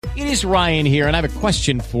It is Ryan here, and I have a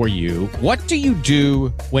question for you. What do you do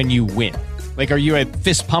when you win? Like, are you a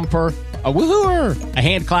fist pumper, a woohooer, a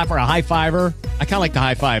hand clapper, a high fiver? I kind of like the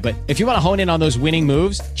high five, but if you want to hone in on those winning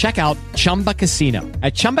moves, check out Chumba Casino.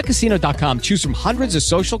 At ChumbaCasino.com, choose from hundreds of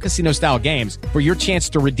social casino-style games for your chance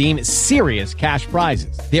to redeem serious cash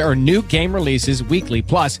prizes. There are new game releases weekly,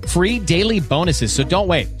 plus free daily bonuses. So don't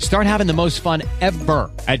wait. Start having the most fun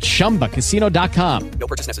ever at ChumbaCasino.com. No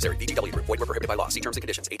purchase necessary. VGW Group. Void where prohibited by law. See terms and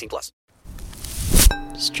conditions. 18+.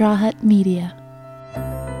 Straw Hut Media.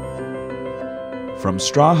 From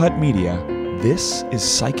Straw Hut Media, this is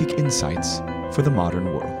Psychic Insights for the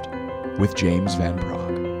Modern World with James Van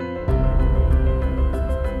Praagh.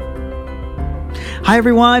 Hi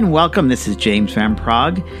everyone, welcome. This is James Van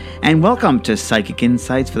Praagh, and welcome to Psychic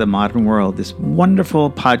Insights for the Modern World, this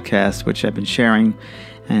wonderful podcast which I've been sharing,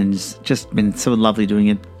 and it's just been so lovely doing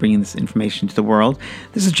it, bringing this information to the world.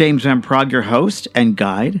 This is James Van Praagh, your host and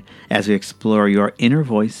guide, as we explore your inner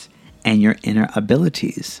voice and your inner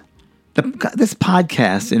abilities. This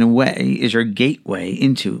podcast, in a way, is your gateway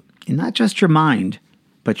into not just your mind,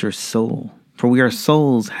 but your soul. For we are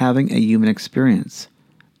souls having a human experience,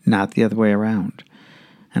 not the other way around.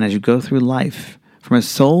 And as you go through life, from a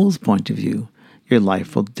soul's point of view, your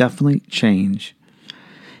life will definitely change.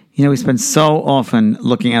 You know, we spend so often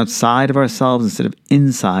looking outside of ourselves instead of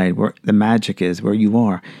inside, where the magic is, where you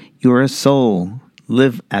are. You are a soul.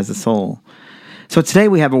 Live as a soul. So today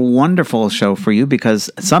we have a wonderful show for you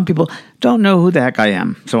because some people don't know who the heck I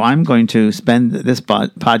am. So I'm going to spend this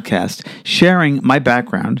podcast sharing my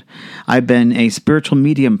background. I've been a spiritual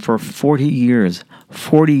medium for 40 years.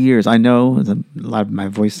 40 years. I know a lot of my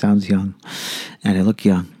voice sounds young and I look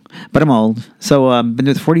young, but I'm old. So I've been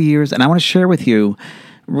doing it 40 years and I want to share with you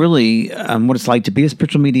really what it's like to be a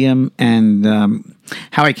spiritual medium and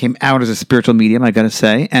how I came out as a spiritual medium, I got to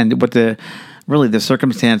say, and what the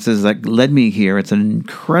circumstances that led me here. It's an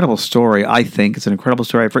incredible story, I think. It's an incredible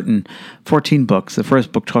story. I've written 14 books. The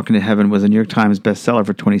first book, Talking to Heaven, was a New York Times bestseller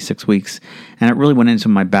for 26 weeks. And it really went into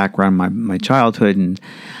my background, my childhood. And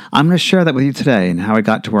I'm going to share that with you today and how I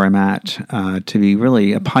got to where I'm at, to be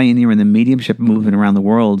really a pioneer in the mediumship movement around the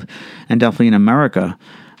world and definitely in America.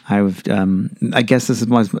 I guess this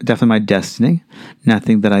was definitely my destiny.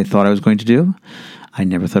 Nothing that I thought I was going to do. I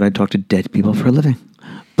never thought I'd talk to dead people for a living.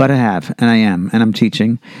 But I have, and I am, and I'm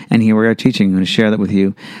teaching, and here we are teaching. I'm going to share that with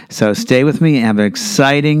you. So stay with me. I have an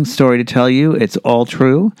exciting story to tell you. It's all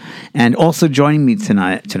true. And also joining me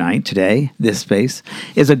today, this space,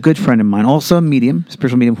 is a good friend of mine, also a medium,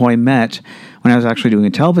 spiritual medium, who I met when I was actually doing a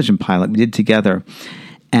television pilot we did together.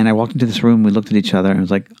 And I walked into this room, we looked at each other, and I was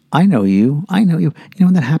like, I know you. You know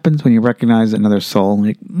when that happens when you recognize another soul?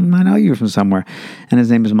 Like, I know you from somewhere. And his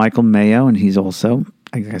name is Michael Mayo, and he's also,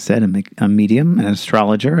 like I said, a medium, an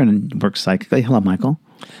astrologer, and works psychically. Hello, Michael.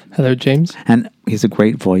 Hello, James. And he's a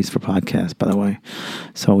great voice for podcasts, by the way.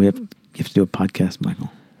 So you have to do a podcast, Michael.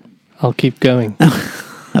 I'll keep going.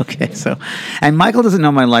 Okay, and Michael doesn't know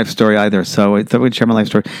my life story either, so I thought we'd share my life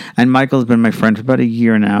story. And Michael's been my friend for about a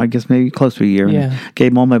year now, I guess maybe close to a year. Yeah. And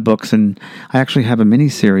gave him all my books, and I actually have a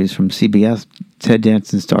mini-series from CBS, Ted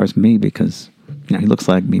Danson Stars Me, because he looks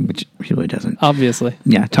like me, but he really doesn't. Obviously.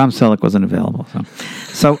 Yeah, Tom Selleck wasn't available.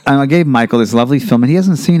 So I gave Michael this lovely film, and he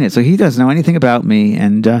hasn't seen it, so he doesn't know anything about me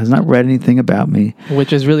and has not read anything about me.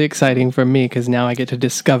 Which is really exciting for me, because now I get to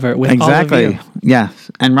discover it with all of you. Yeah,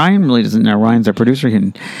 and Ryan really doesn't know. Ryan's our producer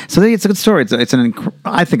here. So it's a good story.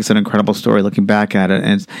 I think it's an incredible story looking back at it,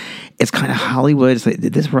 and it's kind of Hollywood. It's like,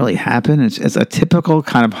 did this really happen? It's a typical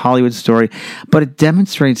kind of Hollywood story, but it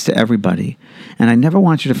demonstrates to everybody, and I never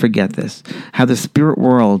want you to forget this, how the spirit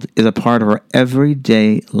world is a part of our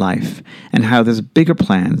everyday life, and how there's bigger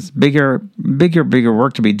plans, bigger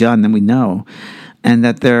work to be done than we know, and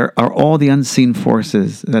that there are all the unseen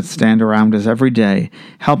forces that stand around us every day,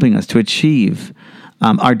 helping us to achieve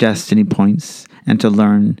our destiny points and to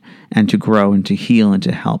learn and to grow and to heal and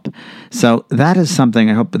to help. So that is something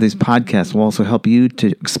I hope that these podcasts will also help you to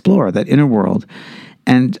explore that inner world.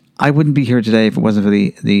 And I wouldn't be here today if it wasn't for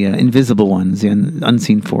the invisible ones, the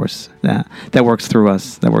unseen force that works through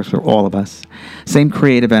us, that works through all of us. Same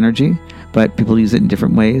creative energy, but people use it in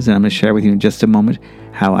different ways. And I'm going to share with you in just a moment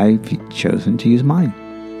how I've chosen to use mine.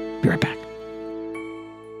 Be right back.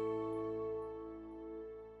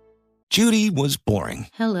 Judy was boring.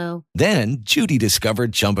 Hello. Then Judy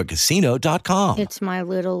discovered ChumbaCasino.com. It's my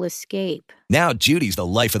little escape. Now Judy's the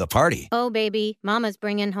life of the party. Oh, baby, mama's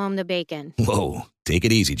bringing home the bacon. Whoa, take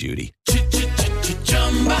it easy, Judy.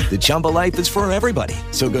 The Chumba life is for everybody.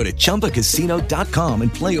 So go to ChumbaCasino.com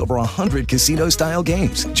and play over 100 casino-style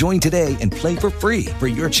games. Join today and play for free for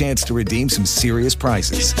your chance to redeem some serious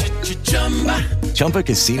prizes.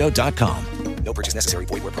 ChumbaCasino.com. No purchase necessary.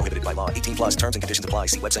 Void where prohibited by law. 18 plus terms and conditions apply.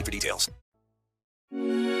 See website for details.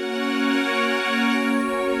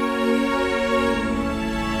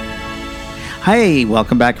 Hi,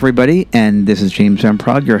 welcome back, everybody. And this is James Van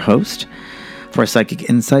Prague, your host for Psychic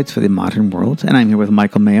Insights for the Modern World. And I'm here with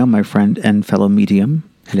Michael Mayo, my friend and fellow medium.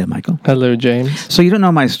 Hello, Michael. Hello, James. So you don't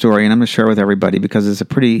know my story, and I'm going to share it with everybody because it's a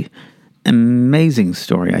pretty amazing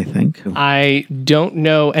story, I think. I don't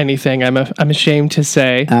know anything. I'm ashamed to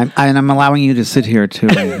say. And I'm allowing you to sit here, too.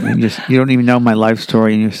 You don't even know my life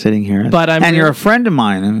story, and you're sitting here. But you're a friend of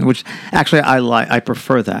mine, which actually I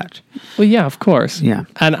prefer that. Well, yeah, of course. Yeah.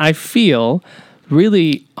 And I feel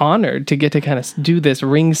really honored to get to kind of do this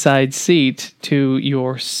ringside seat to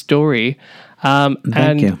your story.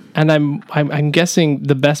 Thank you. And I'm guessing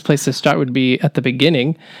the best place to start would be at the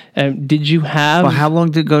beginning. Did you have? Well, how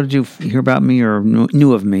long did you hear about me or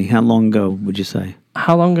knew of me? How long ago would you say?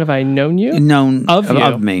 How long have I known you? Known of you?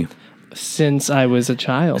 Of me. Since I was a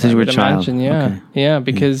child. Since you were a child. Imagine, yeah. Okay. Yeah,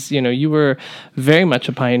 because, you were very much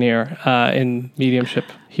a pioneer in mediumship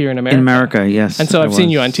here in America. In America, yes. And so I've seen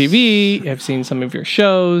you on TV, I've seen some of your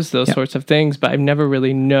shows, those sorts of things, but I've never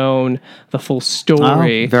really known the full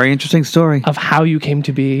story. Oh, very interesting story. Of how you came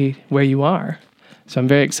to be where you are. So I'm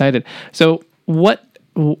very excited. So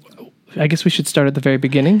I guess we should start at the very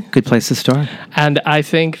beginning. Good place to start. And I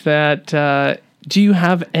think that, do you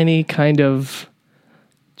have any kind of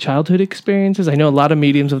childhood experiences? I know a lot of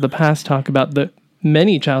mediums of the past talk about the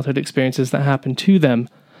many childhood experiences that happened to them.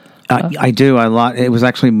 I do a lot. It was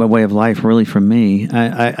actually my way of life, really, for me.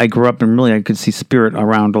 I grew up and really I could see spirit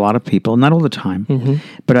around a lot of people, not all the time,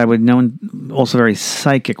 but I would know, also very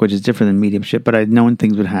psychic, which is different than mediumship, but I'd know when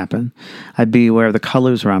things would happen. I'd be aware of the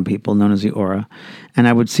colors around people, known as the aura, and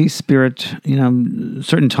I would see spirit,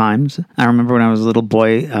 certain times. I remember when I was a little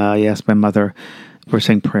boy, I asked my mother, we're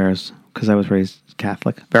saying prayers, because I was raised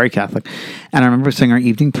Catholic, very Catholic. And I remember saying our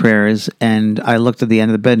evening prayers, and I looked at the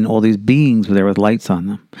end of the bed, and all these beings were there with lights on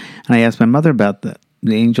them. And I asked my mother about the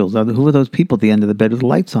angels. Who are those people at the end of the bed with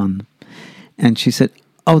lights on them? And she said,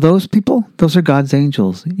 oh, those people? Those are God's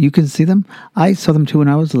angels. You can see them? I saw them too when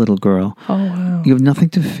I was a little girl. Oh, wow. You have nothing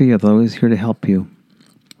to fear. They're always here to help you.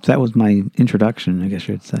 So that was my introduction, I guess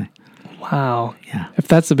you'd say. Wow. Yeah. If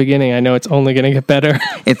that's the beginning, I know it's only going to get better.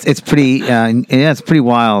 It's pretty, it's pretty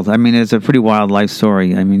wild. I mean, it's a pretty wild life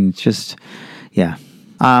story. I mean, it's just, yeah.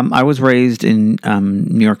 I was raised in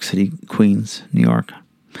New York City, Queens, New York.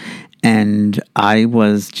 And I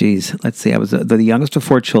was, I was the youngest of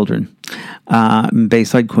 4 children in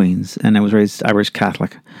Bayside, Queens. And I was raised Irish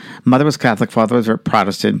Catholic. Mother was Catholic, father was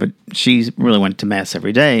Protestant, but she really went to Mass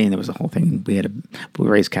every day. And there was a whole thing. We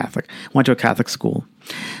were raised Catholic. Went to a Catholic school,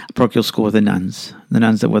 a parochial school with the nuns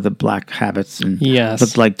that wore the black habits and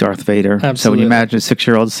looked like Darth Vader. Absolutely. So when you imagine a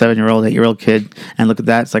 6-year-old, 7-year-old, 8-year-old kid and look at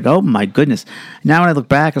that, it's like, oh my goodness. Now when I look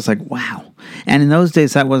back, it's like, wow. And in those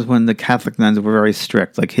days, that was when the Catholic nuns were very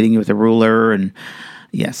strict, like hitting you with a ruler. And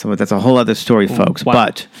so that's a whole other story, folks. Wow.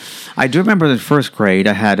 But I do remember in 1st grade,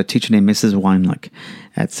 I had a teacher named Mrs. Weinlich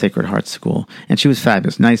at Sacred Heart School. And she was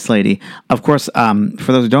fabulous, nice lady. Of course,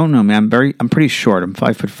 for those who don't know me, I'm pretty short. I'm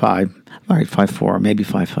 5'5". All right, 5'4", maybe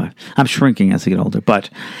 5'5". I'm shrinking as I get older. But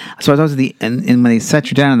so I was and when they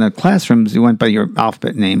set you down in the classrooms, you went by your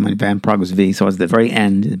alphabet name. My Van Prague was V, so I was at the very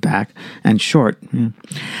end, the back, and short. Yeah.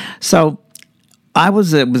 So it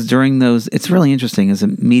was during those. It's really interesting as a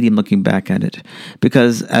medium looking back at it,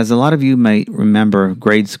 because as a lot of you might remember,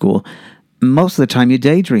 grade school, most of the time you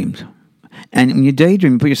daydreamed, and when you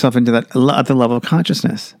daydream, you put yourself into that other level of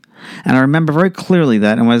consciousness. And I remember very clearly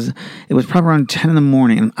that it was probably around 10 in the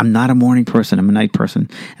morning. And I'm not a morning person. I'm a night person.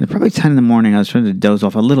 And probably 10 in the morning, I was trying to doze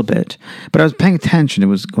off a little bit. But I was paying attention. It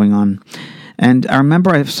was going on. And I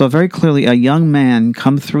remember I saw very clearly a young man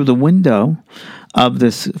come through the window of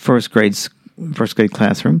this first grade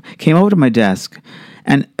classroom, came over to my desk.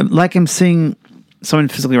 And like I'm seeing someone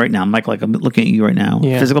physically right now, Mike, like I'm looking at you right now,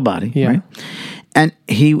 physical body, right? And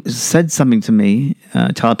he said something to me,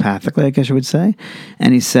 telepathically, I guess you would say.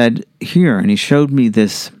 And he said, here, and he showed me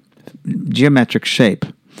this geometric shape.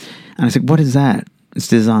 And I said, what is that? It's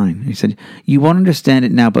design. And he said, you won't understand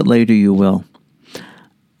it now, but later you will.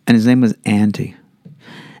 And his name was Andy.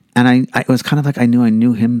 And I was kind of like I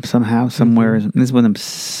knew him somehow, somewhere. Mm-hmm. This is when I'm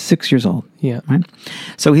 6 years old. Yeah. Right?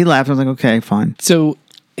 So he laughed. I was like, okay, fine. So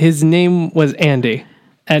his name was Andy.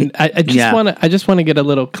 And I just want to get a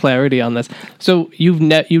little clarity on this. So you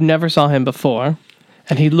never saw him before,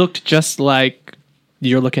 and he looked just like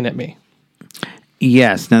you're looking at me.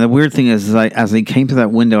 Yes. Now, the weird thing is as I came through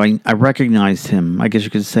that window, I recognized him. I guess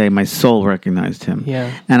you could say my soul recognized him.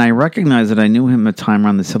 Yeah. And I recognized that I knew him a time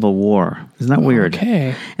around the Civil War. Isn't that weird?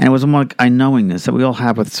 Okay. And it was more like I knowingness that we all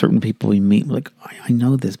have with certain people we meet. Like, I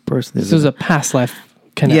know this person. This is a past life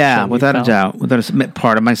connection. Yeah, you without a felt. doubt. Without a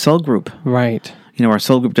part of my soul group. Right. You know, our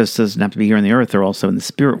soul group just doesn't have to be here on the earth. They're also in the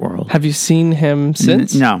spirit world. Have you seen him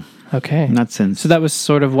since? No. Okay. Not since. So that was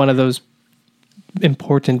sort of one of those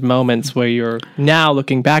important moments where you're now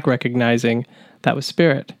looking back recognizing that was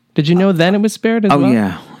spirit. Did you know then it was spirit as well? Oh,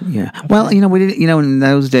 yeah. Okay. Well, we didn't, in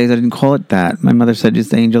those days, I didn't call it that. My mother said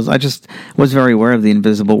just angels. I just was very aware of the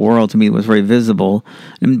invisible world. To me, it was very visible.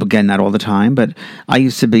 And again, not all the time, but I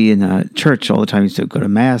used to be in a church all the time. I used to go to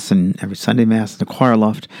Mass and every Sunday Mass in the choir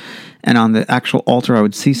loft. And on the actual altar, I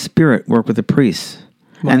would see spirit work with the priests.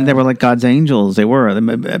 Wow. And they were like God's angels. They were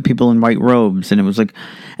people in white robes. And it was like,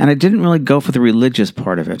 and I didn't really go for the religious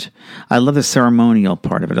part of it. I love the ceremonial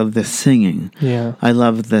part of it. I love the singing. Yeah. I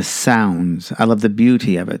love the sounds. I love the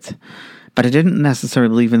beauty of it. But I didn't necessarily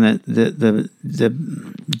believe in the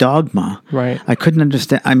dogma. Right. I couldn't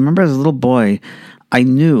understand. I remember as a little boy, I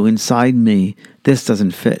knew inside me, this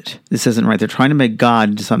doesn't fit. This isn't right. They're trying to make God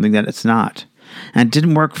into something that it's not. And it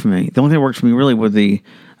didn't work for me. The only thing that worked for me really were the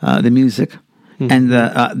music. And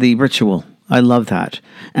the ritual. I love that.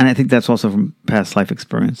 And I think that's also from past life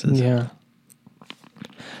experiences. Yeah.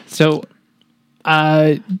 So,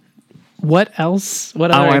 what else? What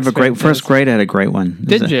other I have a great, first grade I had a great one.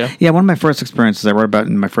 Did you? Yeah, one of my first experiences I wrote about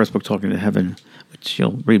in my first book, Talking to Heaven, which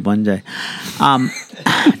you'll read one day.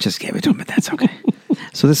 Just gave it to him, but that's okay.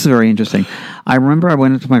 So this is very interesting. I remember I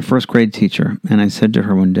went up to my first grade teacher, and I said to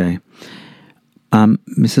her one day,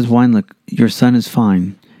 Mrs. Weinlich, your son is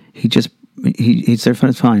fine. He's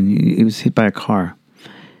fine. He was hit by a car.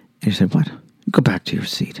 And she said, what? Go back to your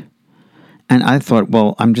seat. And I thought,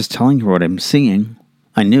 well, I'm just telling her what I'm seeing.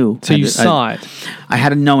 I knew. So you saw it. I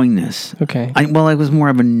had a knowingness. Okay. It was more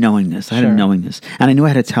of a knowingness. I had a knowingness. And I knew I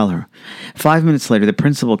had to tell her. 5 minutes later, the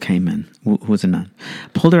principal came in, who was a nun,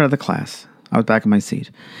 pulled her out of the class. I was back in my seat.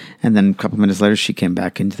 And then a couple minutes later, she came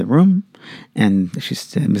back into the room. And she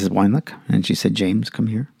said, Mrs. Weinlich. And she said, James, come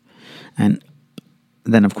here. And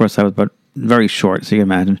then, of course, I was about very short, so you can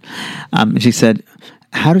imagine. She said,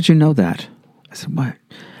 how did you know that? I said, what?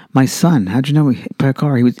 My son, how'd you know he hit by a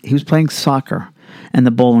car? He was playing soccer, and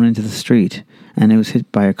the ball went into the street, and he was hit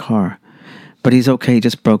by a car. But he's okay, he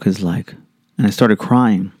just broke his leg. And I started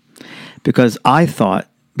crying, because I thought,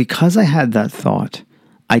 because I had that thought,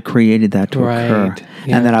 I created that to occur,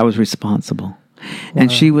 and that I was responsible. Wow.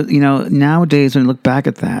 And she was, nowadays when I look back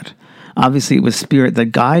at that, obviously, it was spirit that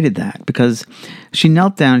guided that, because she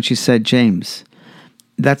knelt down and she said, James,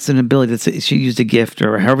 that's an ability. She used a gift,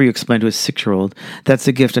 or however you explain to a 6-year-old, that's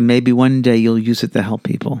a gift, and maybe one day you'll use it to help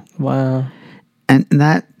people. Wow. And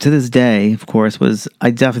that, to this day, of course, was,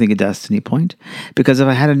 I definitely think, a destiny point. Because if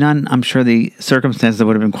I had a nun, I'm sure the circumstances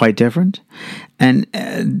would have been quite different. And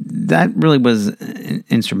that really was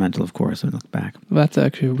instrumental, of course, when I look back. That's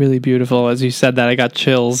actually really beautiful. As you said that, I got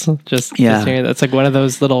chills just hearing that's like one of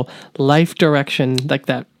those little life direction, like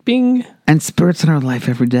that bing. And spirits in our life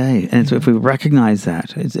every day. And so if we recognize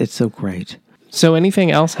that, it's so great. So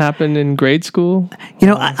anything else happened in grade school?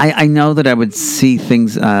 I know that I would see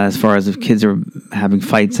things as far as if kids are having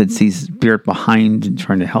fights, I'd see spirit behind and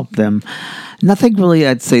trying to help them. Nothing really,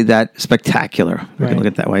 I'd say, that spectacular. We can look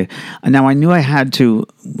at it that way. Now, I knew I had to,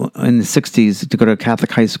 in the 60s, to go to a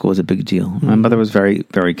Catholic high school was a big deal. My mother was very,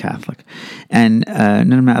 very Catholic. And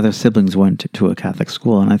none of my other siblings went to a Catholic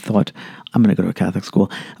school. And I thought, I'm going to go to a Catholic school.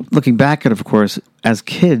 Looking back at it, of course, as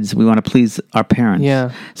kids, we want to please our parents.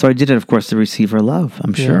 Yeah. So I did it, of course, to receive her love,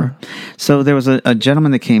 I'm sure. So there was a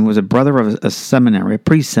gentleman that came who was a brother of a seminary, a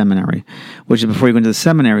pre-seminary, which is before you go into the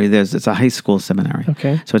seminary, it's a high school seminary.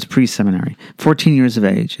 Okay. So it's pre-seminary. 14 years of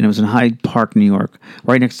age, and it was in Hyde Park, New York,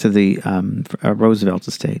 right next to the Roosevelt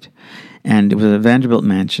estate. And it was a Vanderbilt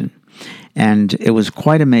mansion. And it was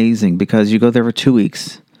quite amazing because you go there for 2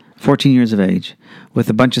 weeks, 14 years of age, with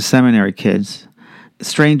a bunch of seminary kids,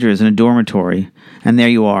 strangers in a dormitory, and there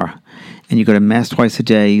you are. And you go to Mass twice a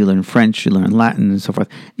day, you learn French, you learn Latin, and so forth.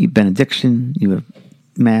 You benediction, you have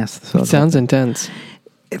Mass. So it sounds intense.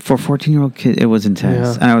 For a 14-year-old kid, it was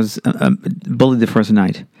intense. And I was bullied the first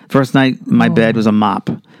night. First night, my bed was a mop.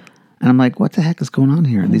 And I'm like, what the heck is going on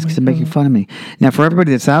here? These kids are making fun of me. Now, for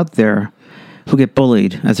everybody that's out there who get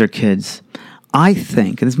bullied as their kids, I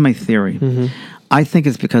think, and this is my theory, I think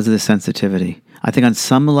it's because of the sensitivity. I think on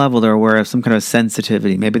some level they're aware of some kind of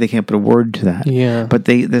sensitivity. Maybe they can't put a word to that. Yeah. But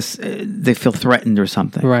they feel threatened or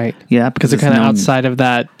something. Right. Yeah. Because they're kind of outside of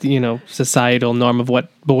that, societal norm of what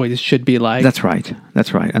boys should be like. That's right.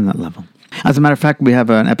 On that level. As a matter of fact, we have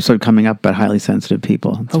an episode coming up about highly sensitive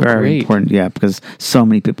people. It's very great. important, yeah, because so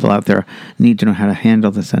many people out there need to know how to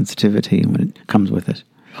handle the sensitivity when it comes with it.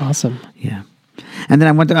 Awesome. Yeah. And then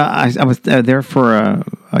I went to, I was there for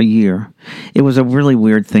a year. It was a really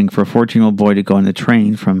weird thing for a 14-year-old boy to go on the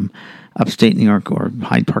train from upstate New York or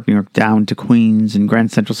Hyde Park, New York, down to Queens and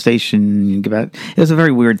Grand Central Station. It was a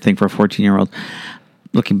very weird thing for a 14-year-old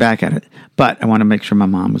looking back at it. But I want to make sure my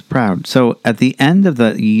mom was proud. So at the end of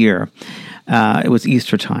the year, it was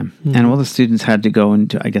Easter time. And all the students had to go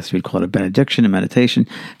into, I guess we'd call it a benediction, a meditation,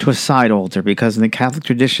 to a side altar. Because in the Catholic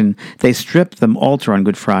tradition, they stripped the altar on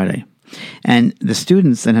Good Friday. And the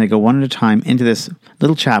students then had to go one at a time into this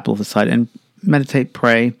little chapel of the side and meditate,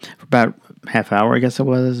 pray for about half hour, I guess it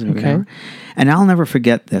was. Okay. And I'll never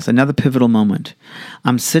forget this, another pivotal moment.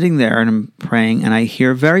 I'm sitting there and I'm praying, and I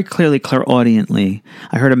hear very clearly, clairaudiently,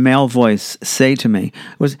 I heard a male voice say to me,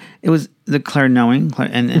 it was the clair-knowing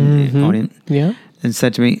and audient, and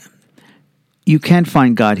said to me, you can't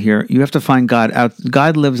find God here. You have to find God out.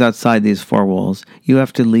 God lives outside these four walls. You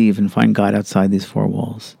have to leave and find God outside these four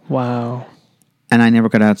walls. Wow. And I never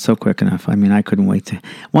got out so quick enough. I mean, I couldn't wait to.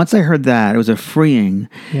 Once I heard that, it was a freeing.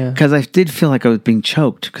 Because I did feel like I was being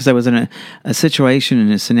choked. Because I was in a situation,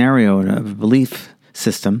 in a scenario, in a belief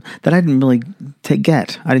system that I didn't really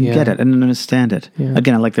get. I didn't get it. I didn't understand it.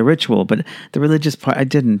 Again, I like the ritual, but the religious part, I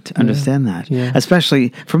didn't understand that.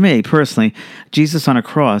 Especially for me personally, Jesus on a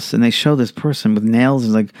cross, and they show this person with nails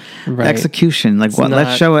and execution. Like, what?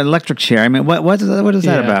 Let's show an electric chair. I mean, what is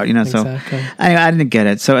that about? You know, exactly. So I didn't get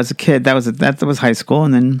it. So as a kid, that was high school,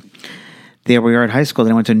 and then there we are at high school.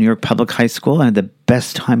 Then I went to New York Public High School, and I had the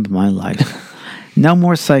best time of my life. No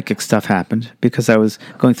more psychic stuff happened because I was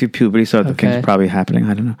going through puberty, so the things were probably happening.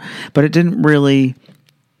 I don't know. But it didn't really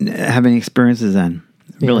have any experiences then,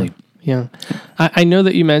 really. Yeah. I know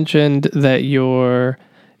that you mentioned that you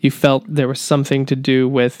felt there was something to do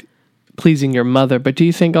with pleasing your mother, but do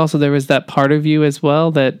you think also there was that part of you as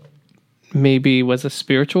well that maybe was a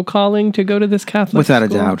spiritual calling to go to this Catholic Without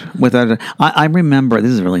school? a doubt. Without a doubt. I remember,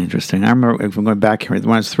 this is really interesting. I remember, if I'm going back here, when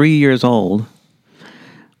I was 3 years old,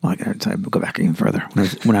 well, I got to go back even further.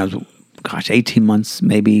 When I was, 18 months,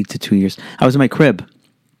 maybe to 2 years, I was in my crib.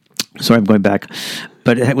 Sorry, I'm going back.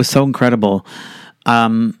 But it was so incredible.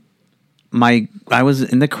 I was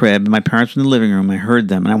in the crib, my parents were in the living room, I heard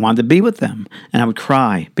them, and I wanted to be with them. And I would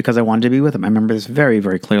cry because I wanted to be with them. I remember this very,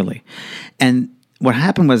 very clearly. And what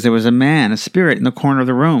happened was there was a man, a spirit, in the corner of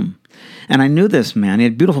the room. And I knew this man. He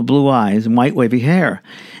had beautiful blue eyes and white wavy hair.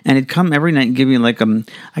 And he'd come every night and give me I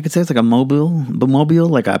could say it's like a mobile,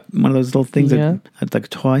 like one of those little things, like a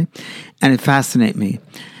toy. And it fascinated me.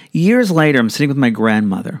 Years later, I'm sitting with my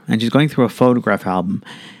grandmother, and she's going through a photograph album.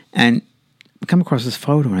 And I come across this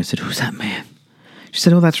photo, and I said, "Who's that man?" She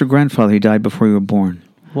said, "Oh, that's your grandfather. He died before you were born."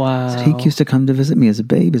 Wow. I said, "He used to come to visit me as a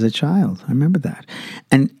babe, as a child. I remember that."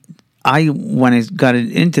 And when I got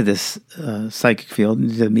into this psychic field,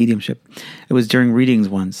 into the mediumship, it was during readings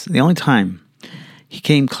once. The only time he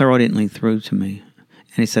came clairaudiently through to me,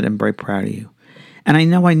 and he said, "I'm very proud of you." And I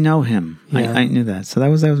know him. Yeah. I knew that. So that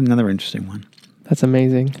was another interesting one. That's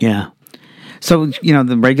amazing. Yeah. So,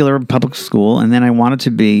 the regular public school, and then I wanted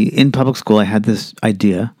to be, in public school, I had this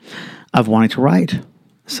idea of wanting to write.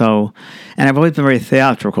 So, and I've always been very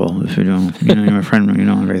theatrical. If you know, you're my friend,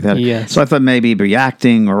 I'm very theatrical. Yes. So I thought maybe it'd be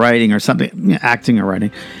acting or writing or something, acting or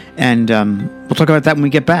writing. And we'll talk about that when we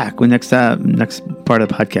get back, when next part of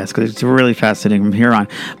the podcast, because it's really fascinating from here on.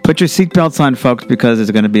 Put your seatbelts on, folks, because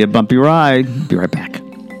it's going to be a bumpy ride. Be right back.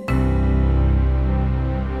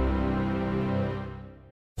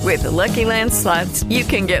 With the Lucky Land Slots, you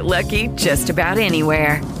can get lucky just about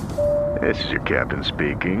anywhere. This is your captain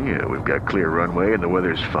speaking. We've got clear runway and the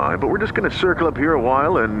weather's fine, but we're just going to circle up here a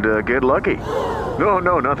while and get lucky.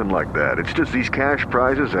 No, nothing like that. It's just these cash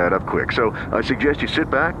prizes add up quick. So I suggest you sit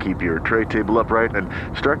back, keep your tray table upright, and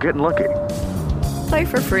start getting lucky. Play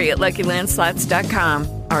for free at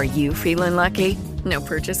LuckyLandSlots.com. Are you feeling lucky? No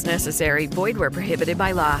purchase necessary. Void where prohibited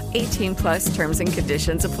by law. 18+ terms and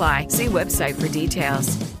conditions apply. See website for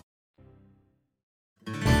details.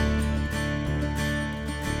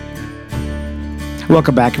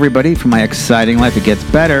 Welcome back, everybody, for my exciting life. It gets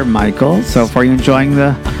better, Michael. So far, you enjoying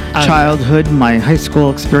the childhood, my high school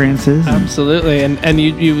experiences? Absolutely. And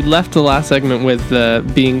you left the last segment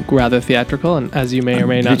with being rather theatrical. And as you may or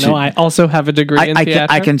may not know, I also have a degree in theater.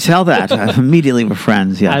 I can tell that immediately with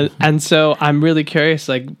friends, yeah. And so I'm really curious,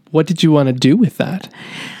 what did you want to do with that?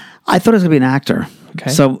 I thought I was going to be an actor.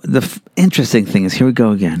 Okay. So the interesting thing is, here we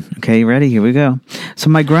go again. Okay, you ready? Here we go. So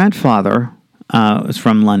my grandfather was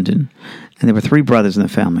from London. And there were 3 brothers in the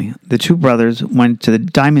family. The 2 brothers went to the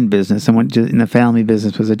diamond business and in the family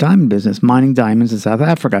business was a diamond business, mining diamonds in South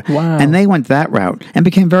Africa. Wow. And they went that route and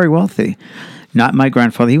became very wealthy. Not my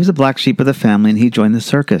grandfather. He was a black sheep of the family, and he joined the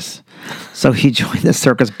circus. So he joined the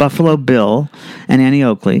circus, Buffalo Bill and Annie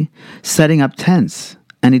Oakley, setting up tents.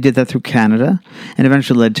 And he did that through Canada and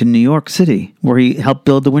eventually led to New York City, where he helped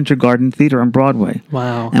build the Winter Garden Theater on Broadway.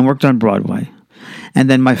 Wow. And worked on Broadway. And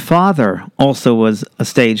then my father also was a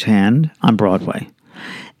stagehand on Broadway.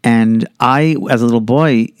 And I, as a little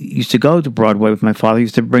boy, used to go to Broadway with my father. He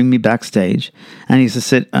used to bring me backstage. And he used to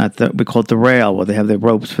sit at we call it the rail, where they have the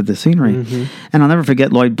ropes for the scenery. Mm-hmm. And I'll never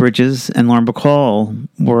forget Lloyd Bridges and Lauren Bacall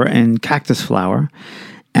were in Cactus Flower.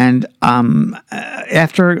 And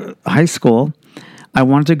after high school, I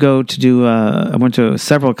wanted to go to do, I went to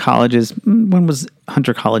several colleges. One was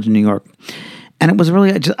Hunter College in New York. And it was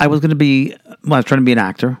really, I was going to be, I was trying to be an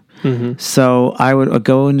actor. Mm-hmm. So I would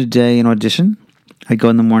go in the day and audition. I'd go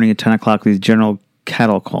in the morning at 10 o'clock with general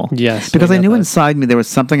cattle call. Yes. Because I knew inside me there was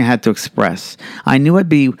something I had to express. I knew I'd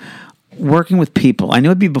be working with people. I knew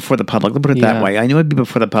I'd be before the public. Let's put it that way. I knew I'd be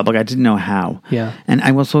before the public. I didn't know how. Yeah. And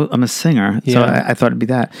I'm a singer, so I thought it'd be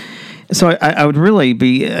that. So I would really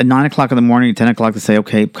be at 9 o'clock in the morning, 10 o'clock to say,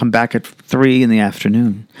 okay, come back at 3 in the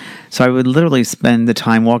afternoon. So I would literally spend the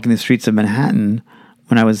time walking the streets of Manhattan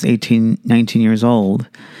when I was 18, 19 years old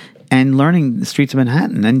and learning the streets of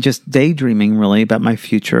Manhattan and just daydreaming really about my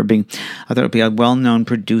future. I thought it would be a well-known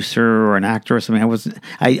producer or an actor or something.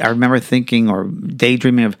 I remember thinking or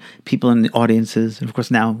daydreaming of people in the audiences. And of course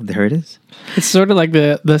now there it is. It's sort of like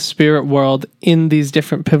the spirit world in these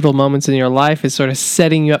different pivotal moments in your life is sort of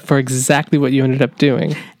setting you up for exactly what you ended up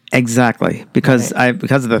doing. Exactly, because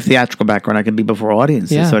because of the theatrical background, I can be before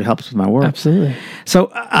audiences, so it helps with my work. Absolutely. So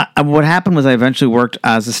what happened was I eventually worked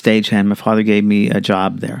as a stagehand. My father gave me a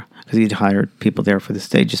job there because he'd hired people there for the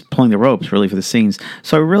stage, just pulling the ropes really for the scenes.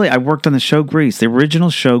 So I worked on the show Grease, the original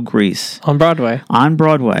show Grease. On Broadway? On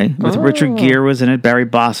Broadway, with Richard Gere was in it, Barry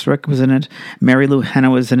Bostwick was in it, Mary Lou Henner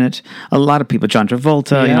was in it, a lot of people, John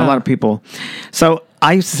Travolta, a lot of people. So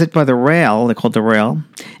I used to sit by the rail, they called the rail,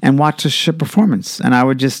 and watch the performance, and I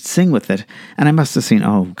would just sing with it. And I must have seen,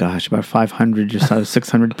 about 500 or so,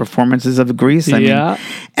 600 performances of Grease. I mean,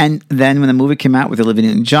 and then when the movie came out with Olivia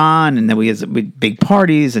Newton-John, and then we had big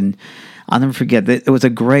parties, and I'll never forget that it was a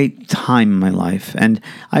great time in my life. And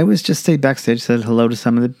I always just stayed backstage, said hello to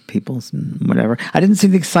some of the people, and whatever. I didn't see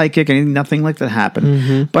the psychic, nothing like that happen.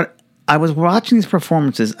 Mm-hmm. But I was watching these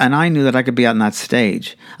performances, and I knew that I could be out on that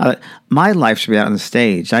stage. My life should be out on the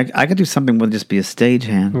stage. I could do something with just be a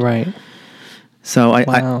stagehand. Right. So I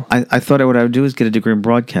thought what I would do is get a degree in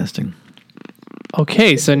broadcasting.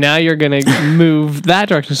 Okay, so now you're going to move that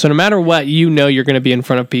direction. So no matter what, you're going to be in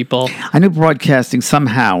front of people. I knew broadcasting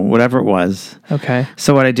somehow, whatever it was. Okay.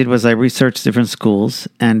 So what I did was I researched different schools,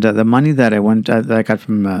 and the money that I got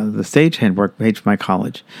from the stagehand work paid for my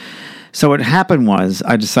college. So what happened was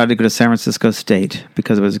I decided to go to San Francisco State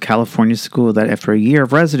because it was a California school that after a year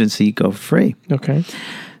of residency, you go free. Okay.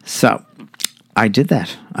 So I did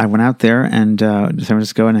that. I went out there and San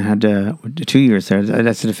Francisco and I had 2 years there.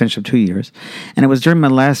 That's to finish up 2 years. And it was during my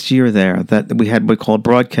last year there that we had what we call a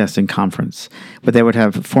broadcasting conference, where they would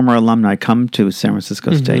have former alumni come to San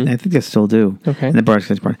Francisco State. And I think they still do in the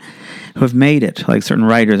broadcasting part, who have made it, like certain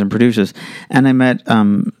writers and producers. And I met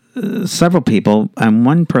several people, and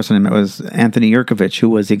one person I met was Anthony Yerkovich, who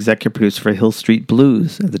was the executive producer for Hill Street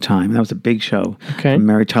Blues at the time. That was a big show from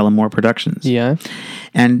Mary Tyler Moore Productions. Yeah.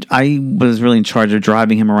 And I was really in charge of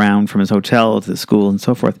driving him around from his hotel to the school and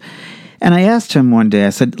so forth. And I asked him one day, I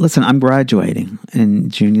said, listen, I'm graduating in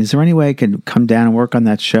June. Is there any way I could come down and work on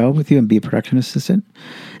that show with you and be a production assistant?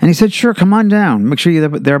 And he said, sure, come on down. Make sure you're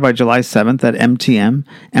there by July 7th at MTM,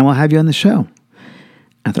 and we'll have you on the show.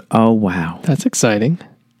 I thought, oh, wow. That's exciting.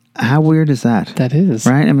 How weird is that? That is.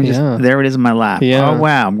 Right? I mean, just there it is in my lap. Yeah. Oh,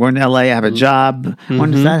 wow. I'm going to LA. I have a job. Mm-hmm.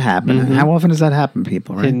 When does that happen? Mm-hmm. How often does that happen,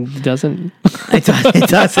 people? Right? It doesn't. It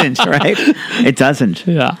doesn't, right? It doesn't.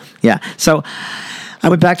 Yeah. Yeah. So I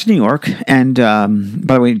went back to New York. And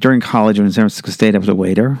by the way, during college, when in San Francisco State, I was a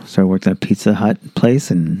waiter. So I worked at a Pizza Hut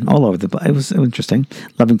place and all over the place. It was interesting.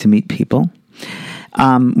 Loving to meet people.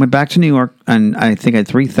 Went back to New York, and I think I had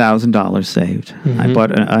 $3,000 saved. Mm-hmm. I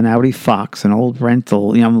bought an Audi Fox, an old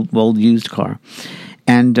rental, old used car.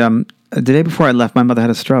 And the day before I left, my mother had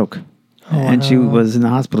a stroke. Oh, and she was in the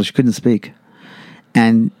hospital. She couldn't speak.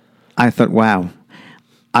 And I thought, wow,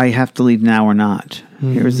 I have to leave now or not.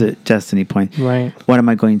 Mm-hmm. Here's a destiny point. Right. What am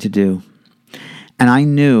I going to do? And I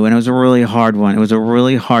knew, and it was a really hard one. It was a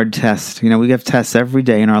really hard test. We have tests every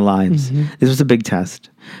day in our lives. Mm-hmm. This was a big test.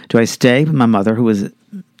 Do I stay with my mother, who was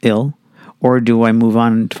ill, or do I move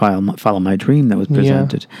on and follow my dream that was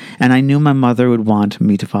presented? And I knew my mother would want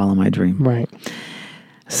me to follow my dream. Right.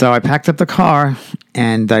 So I packed up the car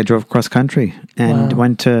and I drove cross country and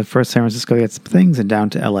went to first San Francisco to get some things and down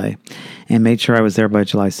to LA and made sure I was there by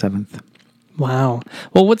July 7th. Wow.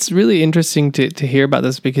 Well, what's really interesting to hear about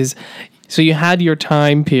this, because so you had your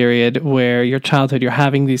time period where your childhood, you're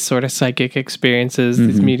having these sort of psychic experiences,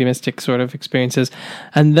 these mediumistic sort of experiences.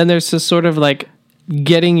 And then there's this sort of like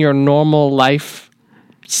getting your normal life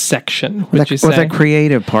section, would you say? With that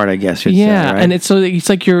creative part, I guess you'd say, right? And it's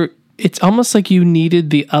like it's almost like you needed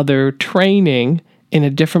the other training in a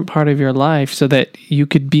different part of your life so that you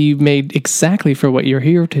could be made exactly for what you're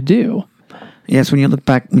here to do. Yes, when you look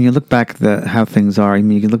back at how things are, I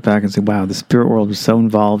mean, you can look back and say, "Wow, the spirit world was so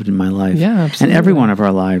involved in my life." Yeah, absolutely. And every one of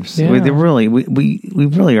our lives. Yeah. We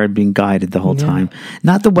really are being guided the whole time.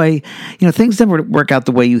 Not the way, things never work out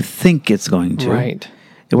the way you think it's going to. Right.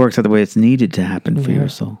 It works out the way it's needed to happen for your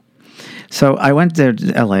soul. So I went there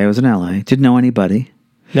to L.A. I was in L.A. Didn't know anybody.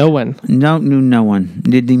 No one. Knew no one.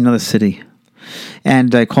 Didn't even know the city.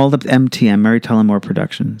 And I called up MTM, Mary Tullamore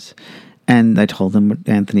Productions. And I told them what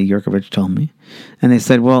Anthony Yurkovich told me. And they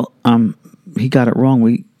said, well, he got it wrong.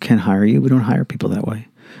 We can't hire you. We don't hire people that way.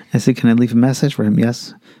 I said, can I leave a message for him?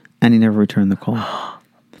 Yes. And he never returned the call.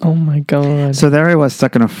 Oh, my God. So there I was,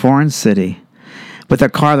 stuck in a foreign city with a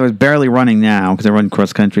car that was barely running now because I run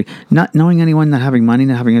cross country, not knowing anyone, not having money,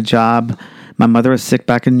 not having a job. My mother was sick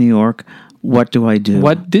back in New York. What do I do?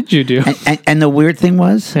 What did you do? And the weird thing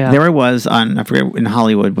was, there I was on, I forget, in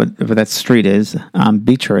Hollywood, whatever that street is,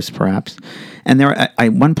 Beechhurst perhaps. And there,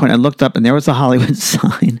 at one point, I looked up and there was a Hollywood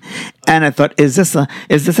sign, and I thought, is this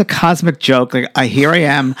a cosmic joke? Like, here I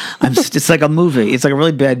am. It's like a movie. It's like a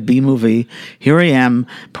really bad B movie. Here I am,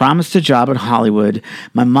 promised a job in Hollywood.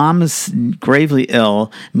 My mom is gravely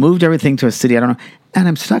ill. Moved everything to a city I don't know, and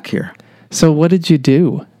I'm stuck here. So what did you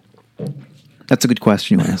do? That's a good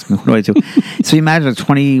question you ask me. What do I do? So you imagine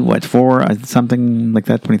 4, something like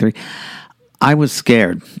that, 23. I was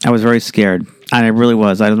scared. I was very scared. And I really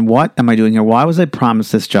was. What am I doing here? Why was I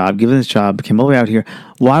promised this job, given this job, came all the way out here?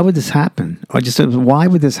 Why would this happen? Why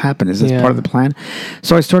would this happen? Is this part of the plan?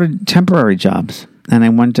 So I started temporary jobs. And I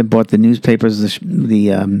went and bought the newspapers,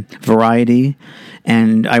 the Variety,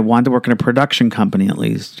 and I wanted to work in a production company at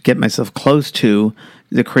least, get myself close to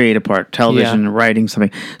the creative part, television, writing,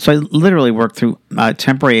 something. So I literally worked through a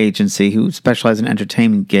temporary agency who specialized in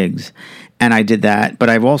entertainment gigs, and I did that. But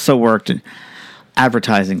I've also worked in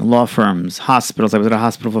advertising, law firms, hospitals. I was at a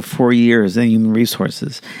hospital for 4 years in human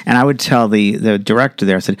resources. And I would tell the director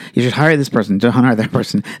there, I said, you should hire this person, don't hire that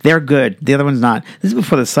person. They're good. The other one's not. This is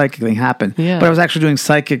before the psychic thing happened. Yeah. But I was actually doing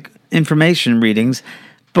psychic information readings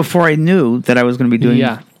before I knew that I was going to be doing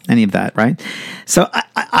any of that, right? So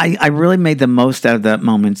I really made the most out of the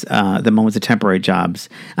moments of temporary jobs.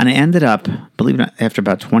 And I ended up, believe it or not, after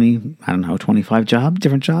about 25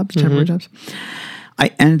 different jobs, temporary jobs.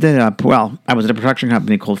 I ended up, I was at a production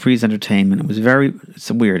company called Freeze Entertainment. It was it's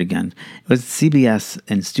weird again. It was CBS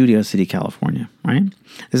in Studio City, California, right?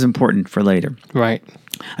 This is important for later. Right.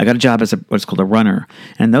 I got a job as what's called a runner.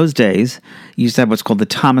 And in those days, you used to have what's called the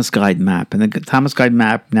Thomas Guide map. And the Thomas Guide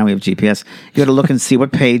map, now we have GPS, you got to look and see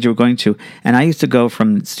what page you were going to. And I used to go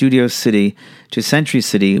from Studio City to Century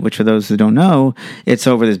City, which for those who don't know, it's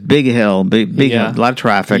over this big hill, big hill, a lot of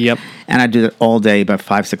traffic. Yep. And I do that all day, about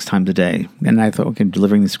 5-6 times a day. And I thought, okay,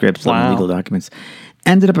 delivering the scripts, legal documents.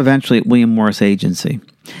 Ended up eventually at William Morris Agency.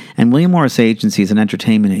 And William Morris Agency is an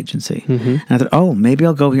entertainment agency. And I thought, maybe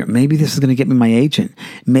I'll go here. Maybe this is going to get me my agent.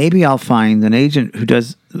 Maybe I'll find an agent who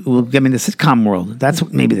will get me in the sitcom world. That's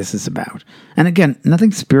what maybe this is about. And again,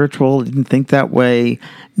 nothing spiritual. Didn't think that way.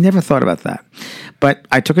 Never thought about that. But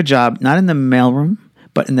I took a job, not in the mailroom,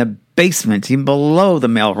 but in the basement, even below the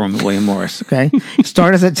mailroom at William Morris, okay?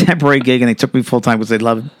 Started as a temporary gig, and they took me full-time because they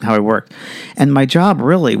loved how I worked. And my job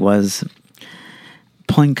really was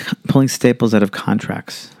pulling staples out of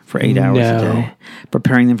contracts for 8 hours a day,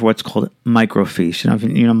 preparing them for what's called microfiche.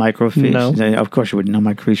 You know microfiche? No. Of course you wouldn't know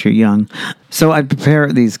microfiche. You're young. So I'd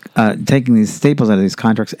prepare these, taking these staples out of these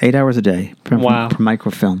contracts 8 hours a day for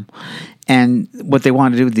microfilm. And what they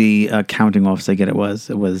wanted to do with the accounting office, they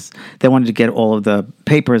wanted to get all of the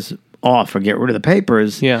papers off or get rid of the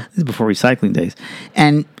papers. Yeah. This is before recycling days.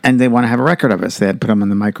 And they want to have a record of us. They had put them on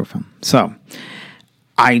the microfilm. So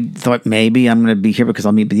I thought maybe I'm going to be here because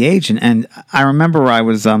I'll meet the agent. And I remember I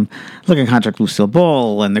was looking at contract Lucille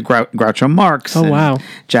Ball and the Groucho Marx and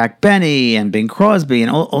Jack Benny and Bing Crosby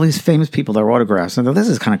and all these famous people that were autographs. And I thought, this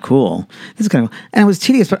is kind of cool. And it was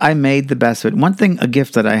tedious, but I made the best of it. One thing, a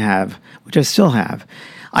gift that I have, which I still have,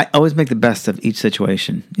 I always make the best of each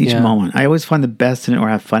situation, each Yeah. moment. I always find the best in it or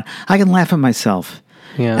have fun. I can laugh at myself.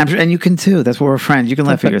 Yeah. And you can too. That's why we're friends. You can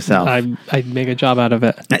laugh at yourself. I make a job out of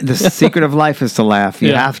it. The secret of life is to laugh. You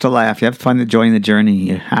Yeah. have to laugh. You have to find the joy in the journey.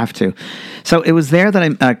 You have to. So it was there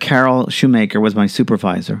that Carol Shoemaker was my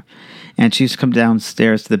supervisor. And she used to come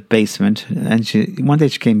downstairs to the basement. And one day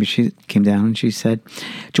she came down and she said,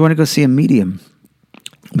 "Do you want to go see a medium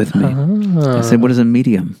with me?" I said, "What is a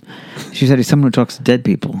medium?" She said, "He's someone who talks to dead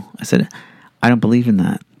people." I said, "I don't believe in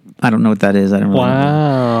that. I don't know what that is. I don't really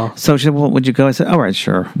know." Wow. So she said, "Well, would you go?" I said, "All right,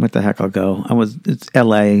 sure. What the heck, I'll go." It's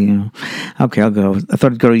L.A., you know. Okay, I'll go. I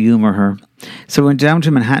thought I'd go to humor her. So we went down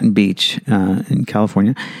to Manhattan Beach in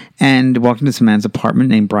California and walked into some man's apartment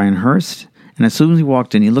named Brian Hurst. And as soon as he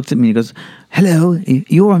walked in, he looked at me and he goes, "Hello,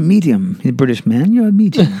 you're a medium." He's a British man. "You're a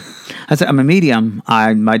medium." I said, "I'm a medium.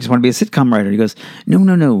 I just want to be a sitcom writer." He goes,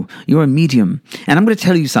 No. You're a medium. And I'm going to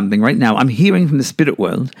tell you something right now. I'm hearing from the spirit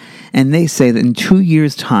world, and they say that in 2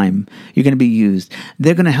 years' time, you're going to be used.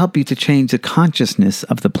 They're going to help you to change the consciousness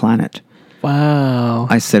of the planet. Wow.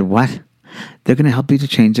 I said, "What?" "They're going to help you to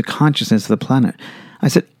change the consciousness of the planet." I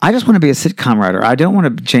said, "I just want to be a sitcom writer. I don't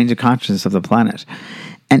want to change the consciousness of the planet."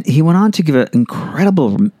 And he went on to give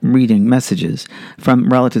incredible reading messages from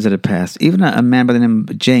relatives that had passed. Even a man by the name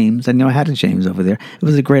of James, I know I had a James over there. It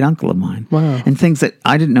was a great uncle of mine. Wow. And things that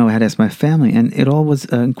I didn't know I had asked my family. And it all was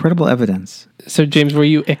incredible evidence. So, James, were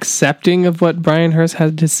you accepting of what Brian Hurst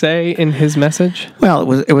had to say in his message?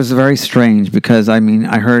 Well, it was very strange because, I mean,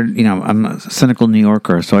 I heard, I'm a cynical New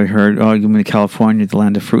Yorker, so I heard, "Oh, you mean California, the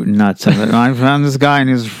land of fruit and nuts." I found this guy and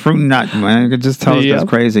he's fruit and nut. I could just tell this guy's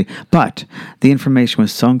crazy. But the information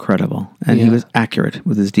was so incredible, and he was accurate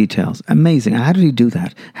with his details. Amazing. How did he do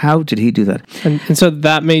that? And so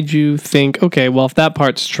that made you think, okay, well, if that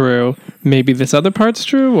part's true, maybe this other part's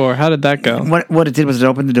true, or how did that go? What it did was it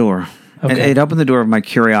opened the door. Okay. It opened the door of my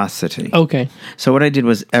curiosity. Okay. So what I did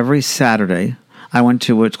was every Saturday, I went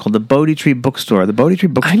to what's called the Bodhi Tree Bookstore. The Bodhi Tree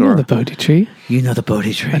Bookstore. I know the Bodhi Tree. You know the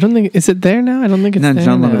Bodhi Tree. I don't think, is it there now? I don't think it's there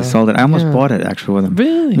No, now. they sold it. I almost bought it, actually, with them.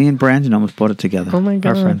 Really? Me and Brandon almost bought it together. Oh, my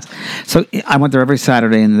God. Our friends. So I went there every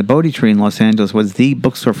Saturday, and the Bodhi Tree in Los Angeles was the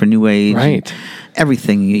bookstore for New Age. Right.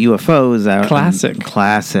 Everything, UFOs.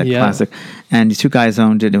 Classic. And these two guys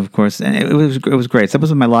owned it, of course, and it was great. So that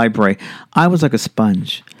was my library. I was like a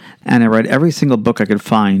sponge, and I read every single book I could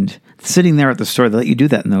find. Sitting there at the store, they let you do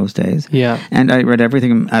that in those days. Yeah. And I read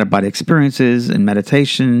everything out of body experiences and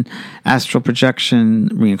meditation, astral projection,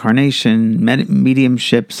 reincarnation,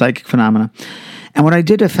 mediumship, psychic phenomena. And what I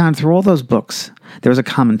did, I found through all those books, there was a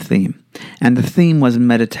common theme. And the theme was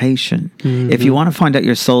meditation. Mm-hmm. If you want to find out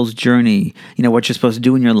your soul's journey, what you're supposed to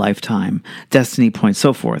do in your lifetime, destiny points,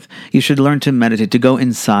 so forth, you should learn to meditate, to go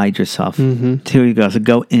inside yourself. Mm-hmm. Here you go. So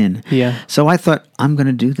go in. Yeah. So I thought, I'm going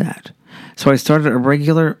to do that. So I started a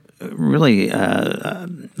regular, really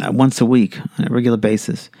once a week on a regular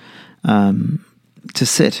basis to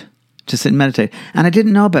sit and meditate. And I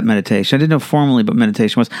didn't know about meditation. I didn't know formally what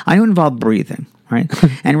meditation was. I knew it involved breathing, right?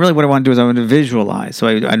 And really what I wanted to do is I wanted to visualize. So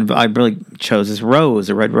I really chose this rose,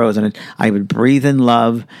 a red rose, and I would breathe in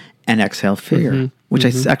love and exhale fear, which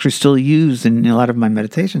I actually still use in a lot of my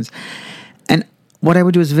meditations. And what I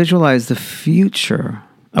would do is visualize the future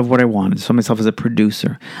of what I wanted. I saw myself as a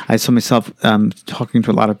producer. I saw myself talking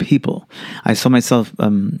to a lot of people. I saw myself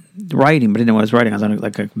writing, but I didn't know what I was writing. I was on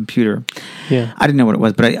like a computer. Yeah. I didn't know what it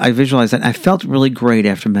was, but I visualized that. And I felt really great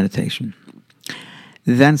after meditation.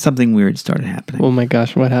 Then something weird started happening. Oh my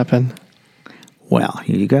gosh, what happened? Well,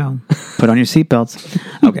 here you go. Put on your seatbelts.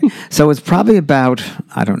 Okay. So it's probably about,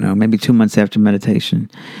 I don't know, maybe 2 months after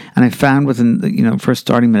meditation. And I found within, first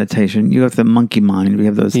starting meditation, you have the monkey mind. We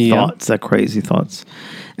have those thoughts, that crazy thoughts.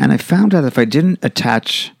 And I found out if I didn't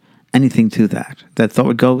attach anything to that thought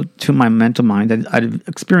would go to my mental mind, I'd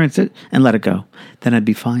experience it and let it go. Then I'd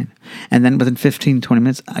be fine. And then within 15, 20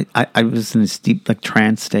 minutes, I was in this deep,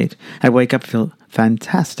 trance state. I wake up, feel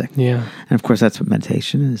fantastic. Yeah. And of course, that's what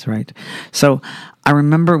meditation is, right? So I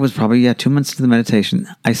remember it was probably, 2 months into the meditation,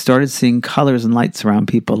 I started seeing colors and lights around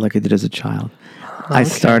people like I did as a child.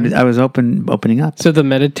 Okay. I was opening up. So the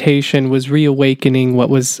meditation was reawakening what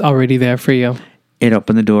was already there for you. It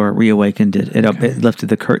opened the door, reawakened it. It lifted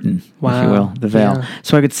the curtain, if you will, the veil. Yeah.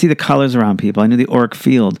 So I could see the colors around people. I knew the auric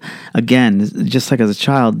field. Again, just like as a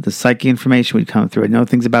child, the psychic information would come through. I'd know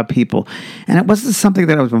things about people. And it wasn't something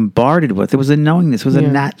that I was bombarded with. It was a knowingness. It was a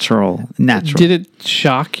natural. Did it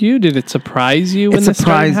shock you? Did it surprise you when this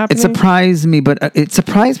started happening? It surprised me, but it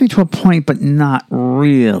surprised me to a point, but not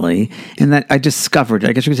really. In that I discovered,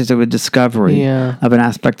 I guess you could say, a discovery of an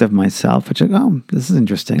aspect of myself, which this is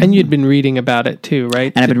interesting. And you'd been reading about it too. too,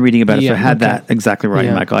 right? And I've been reading about it, so I had okay. that exactly right,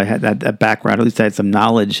 Yeah. Michael. I had that background. At least I had some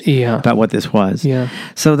knowledge Yeah. about what this was. Yeah.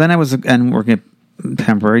 So then I was working at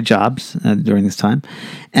temporary jobs during this time.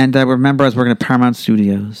 And I remember I was working at Paramount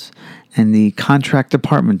Studios and the contract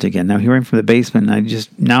department again. Now, here I'm from the basement,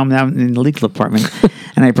 and I'm now in the legal department,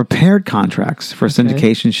 and I prepared contracts for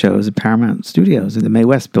syndication shows at Paramount Studios in the Mae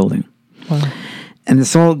West building. Wow. And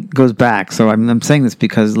this all goes back. So I'm saying this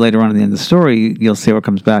because later on at the end of the story, you'll see what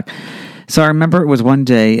comes back. So I remember it was one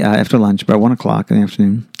day after lunch, about 1 o'clock in the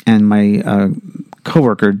afternoon, and my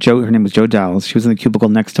coworker, her name was Jo Dowles, she was in the cubicle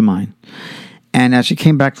next to mine. And as she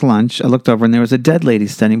came back to lunch, I looked over, and there was a dead lady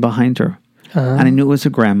standing behind her. And I knew it was her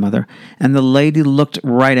grandmother. And the lady looked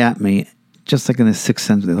right at me, just like in the Sixth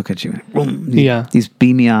Sense, they look at you. These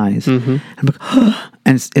beamy eyes. I'm like,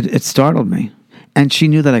 and it startled me. And she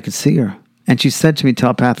knew that I could see her. And she said to me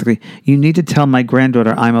telepathically, "You need to tell my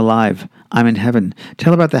granddaughter I'm alive. I'm in heaven.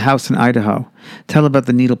 Tell her about the house in Idaho. Tell her about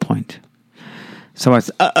the needlepoint." So I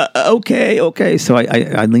said, okay. So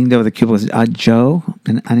I leaned over the cubicle and said, "Joe,"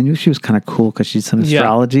 and I knew she was kind of cool because she's some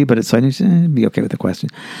astrology, but so I knew she'd be okay with the question.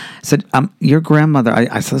 I said, "Your grandmother,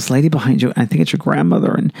 I saw this lady behind you, and I think it's your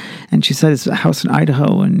grandmother." And she said, "It's a house in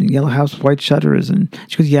Idaho, and yellow house with white shutters." And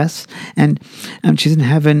she goes, "Yes." And she's in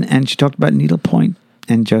heaven, and she talked about needlepoint.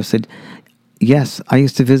 And Joe said, "Yes, I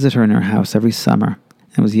used to visit her in her house every summer.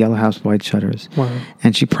 It was yellow house with white shutters." Wow.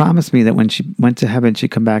 And she promised me that when she went to heaven,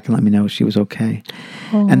 she'd come back and let me know she was okay.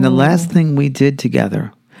 And the last thing we did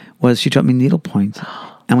together was she taught me needlepoint,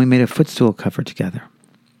 and we made a footstool cover together.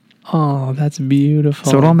 Oh, that's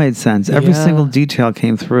beautiful. So it all made sense. Every Yeah. single detail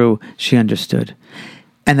came through. She understood.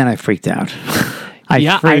 And then I freaked out.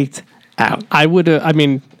 I freaked out. I would have,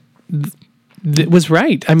 it was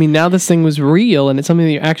right. I mean, now this thing was real, and it's something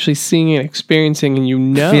that you're actually seeing and experiencing,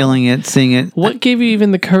 and Feeling it, seeing it. What gave you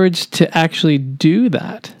even the courage to actually do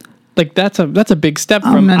that? Like, that's a big step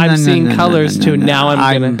from I'm seeing colors to now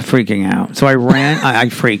I'm freaking out. So I ran. I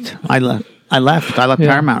freaked. I left. I left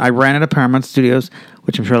Paramount. I ran out of Paramount Studios,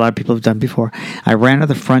 which I'm sure a lot of people have done before. I ran out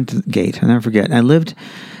the front gate. I'll never forget. And I lived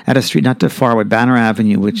at a street not too far away, Banner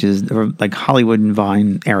Avenue, which is like Hollywood and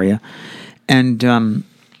Vine area. And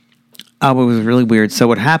it was really weird. So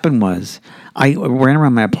what happened was I ran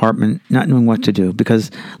around my apartment not knowing what to do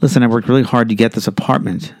because, listen, I worked really hard to get this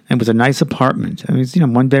apartment. It was a nice apartment. I mean, it's,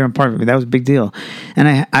 one-bedroom apartment. That was a big deal. And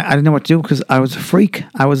I didn't know what to do because I was a freak.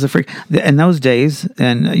 In those days,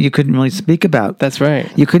 and you couldn't really speak about. That's right.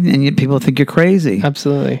 You couldn't, and people think you're crazy.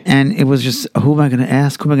 Absolutely. And it was just, who am I going to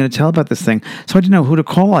ask? Who am I going to tell about this thing? So I didn't know who to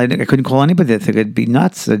call. I couldn't call anybody. They think I'd be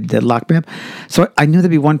nuts. They'd lock me up. So I knew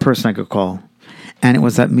there'd be one person I could call, and it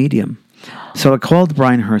was that medium. So I called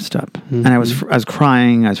Brian Hurst up, and I was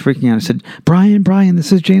crying, I was freaking out. I said, Brian,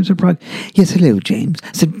 this is James from Prague. Yes, hello, James.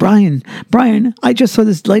 I said, Brian, I just saw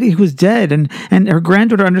this lady who was dead, and her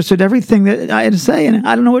granddaughter understood everything that I had to say, and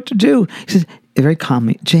I don't know what to do." He says, very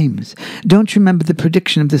calmly, "James, don't you remember the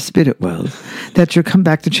prediction of the spirit world, that you'll come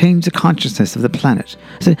back to change the consciousness of the planet?"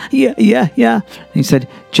 I said, yeah. And he said,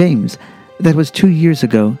 "James, that was 2 years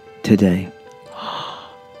ago today."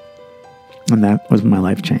 And that was when my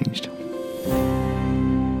life changed.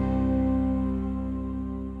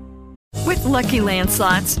 With Lucky Land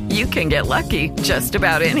Slots, you can get lucky just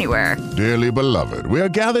about anywhere. Dearly beloved, we are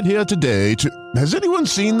gathered here today to... Has anyone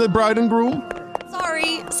seen the bride and groom?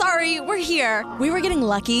 Sorry, we're here. We were getting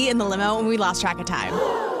lucky in the limo and we lost track of time.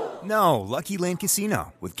 No, Lucky Land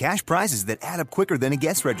Casino, with cash prizes that add up quicker than a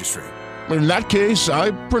guest registry. In that case,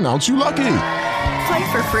 I pronounce you lucky.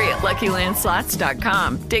 Play for free at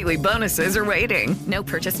LuckyLandSlots.com. Daily bonuses are waiting. No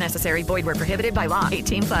purchase necessary. Void where prohibited by law.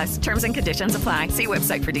 18+. Terms and conditions apply. See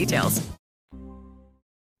website for details.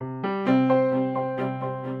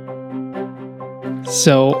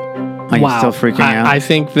 So, Are you wow. still freaking out? I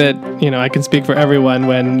think that, I can speak for everyone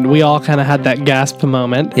when we all kind of had that gasp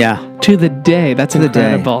moment. Yeah. To the day. That's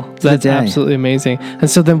incredible. That's day. absolutely amazing. And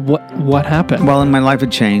so then what happened? Well, and my life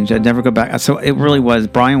had changed. I'd never go back. So it really was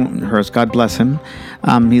Brian Hurst, God bless him.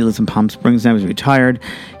 He lives in Palm Springs now. He's retired.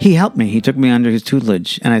 He helped me. He took me under his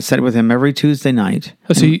tutelage, and I sat with him every Tuesday night.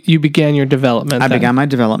 So you began your development. I began my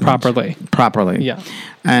development. Properly. Yeah.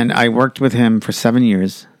 And I worked with him for 7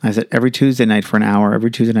 years. I sat every Tuesday night for an hour, every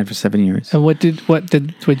Tuesday night for 7 years. And what did you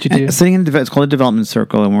do? Sitting in it's called a development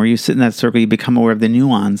circle, and where you sit in that circle, you become aware of the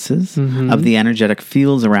nuances of the energetic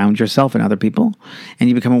fields around yourself and other people, and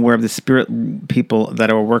you become aware of the spirit people that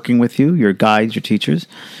are working with you, your guides, your teachers,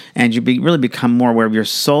 and you really become more aware of your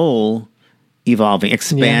soul evolving,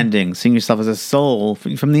 expanding, seeing yourself as a soul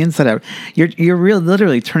from the inside out. You're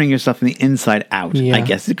literally turning yourself from the inside out, I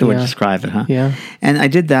guess is a good way to describe it, huh? Yeah. And I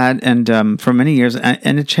did that, and for many years,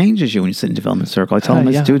 and it changes you when you sit in development circle. I tell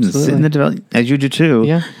my students, absolutely. sit in the development, as you do too.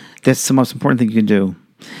 Yeah. That's the most important thing you can do,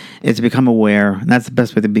 is to become aware. And that's the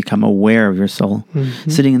best way to become aware of your soul,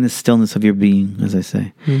 sitting in the stillness of your being, as I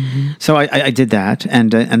say. So I did that,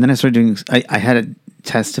 and then I started doing, I had a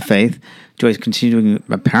test of faith. Do I continue doing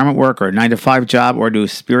a paramount work or a 9-to-5 job, or do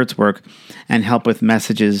spirits work and help with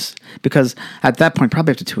messages? Because at that point,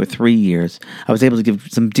 probably after 2 or 3 years, I was able to give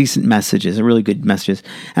some decent messages, really good messages.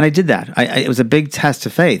 And I did that. It was a big test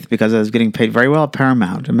of faith because I was getting paid very well at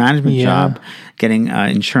Paramount, a management job, getting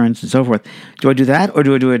insurance and so forth. Do I do that, or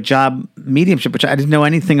do I do a job mediumship, which I didn't know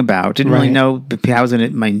anything about? Didn't really know how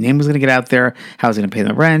my name was going to get out there, how I was going to pay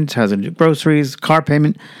the rent, how I was going to do groceries, car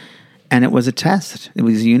payment. And it was a test. It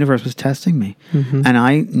was the universe was testing me. And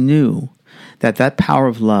I knew that power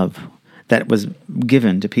of love that was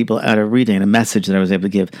given to people at a reading, and a message that I was able to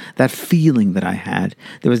give, that feeling that I had,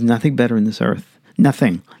 there was nothing better in this earth.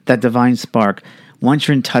 Nothing. That divine spark, once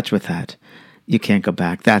you're in touch with that, you can't go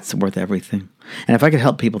back. That's worth everything. And if I could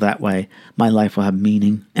help people that way, my life will have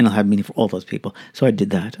meaning, and it'll have meaning for all those people. So I did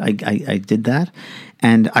that. I did that.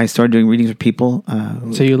 And I started doing readings for people.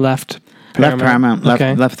 So you left Paramount,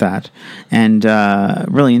 left that. And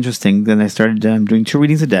really interesting. Then I started doing 2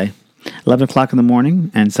 readings a day, 11 o'clock in the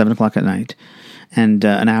morning and 7 o'clock at night, and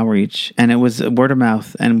an hour each. And it was word of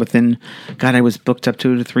mouth. And within, I was booked up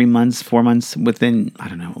 2 to 3 months, 4 months. Within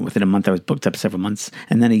a month, I was booked up several months,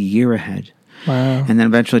 and then a year ahead. Wow. And then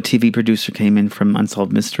eventually a TV producer came in from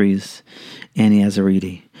Unsolved Mysteries, Annie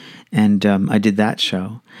Azzariti. And I did that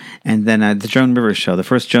show. And then the Joan Rivers show, the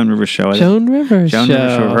first Joan Rivers show. Joan Rivers show.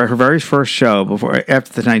 Her very first show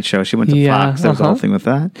after the Tonight Show. She went to Fox. There was a whole thing with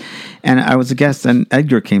that. And I was a guest, and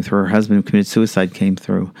Edgar came through. Her husband, who committed suicide, came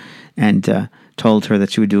through and told her that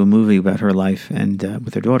she would do a movie about her life and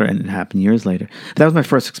with her daughter, and it happened years later. But that was my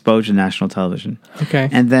first exposure to national television. Okay.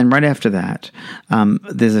 And then right after that,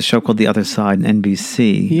 there's a show called The Other Side on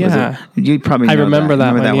NBC. Yeah. You probably know I remember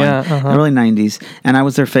that one. Yeah. In the early 90s. And I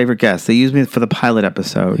was their favorite guest. They used me for the pilot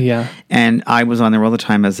episode. Yeah. And I was on there all the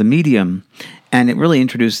time as a medium. And it really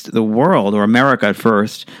introduced the world, or America at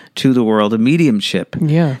first, to the world of mediumship.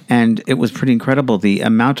 Yeah. And it was pretty incredible. The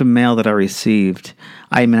amount of mail that I received.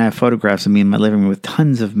 I have photographs of me in my living room with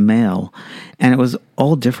tons of mail. And it was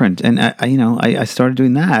all different. And, I started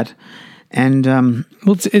doing that. And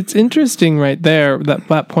well, it's interesting right there,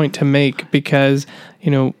 that point to make, because,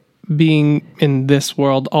 being in this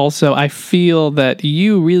world also, I feel that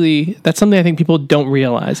you really, that's something I think people don't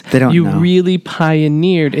realize. They don't know. You really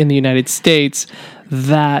pioneered in the United States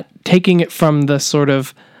that taking it from the sort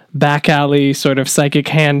of back alley sort of psychic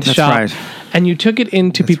hand shop. Right. And you took it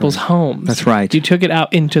into people's homes. That's right. You took it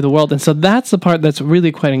out into the world. And so that's the part that's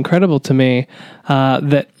really quite incredible to me,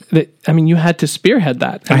 that you had to spearhead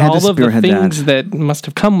that. And all of the things that must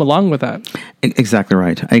have come along with that. Exactly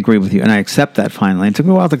right. I agree with you. And I accept that finally. It took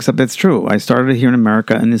me a while to accept that's true. I started here in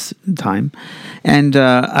America in this time. And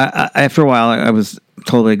after a while, I was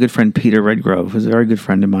told by a good friend, Peter Redgrove, who's a very good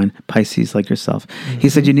friend of mine, Pisces like yourself. He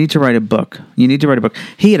said, you need to write a book. You need to write a book.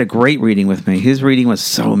 He had a great reading with me. His reading was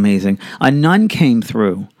so amazing. A nun came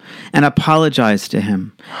through and apologized to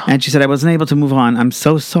him. And she said, I wasn't able to move on. I'm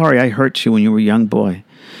so sorry I hurt you when you were a young boy.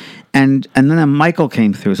 And then Michael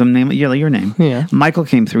came through. Some name, your name. Yeah. Michael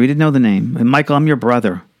came through. He didn't know the name. And Michael, I'm your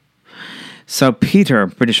brother. So Peter,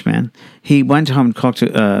 British man, he went home and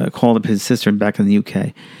called up his sister back in the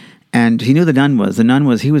UK. And he knew the nun was.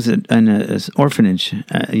 He was in an orphanage,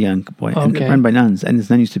 a young boy, run by nuns. And his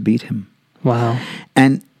nun used to beat him. Wow.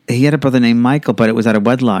 And he had a brother named Michael, but it was out of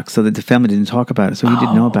wedlock, so that the family didn't talk about it. So he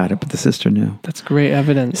didn't know about it, but the sister knew. That's great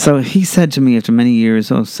evidence. So he said to me after many years,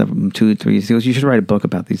 2 or 3 years, he goes, you should write a book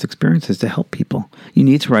about these experiences to help people. You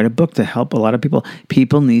need to write a book to help a lot of people.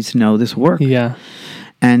 People need to know this work. Yeah.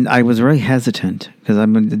 And I was very hesitant because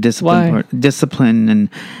I'm a discipline, and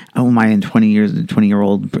am I in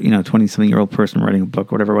 20-something-year-old person writing a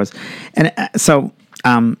book or whatever it was. And so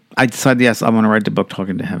I decided, yes, I want to write the book,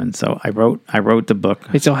 Talking to Heaven. So I wrote the book.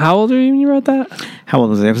 Wait, so how old were you when you wrote that? How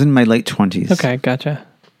old was I? I was in my late 20s. Okay, gotcha.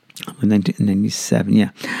 1997,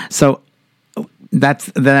 yeah. So then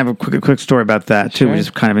I have a quick story about that too, which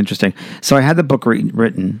is kind of interesting. So I had the book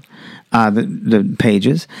written, the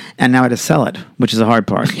pages, and now I had to sell it, which is the hard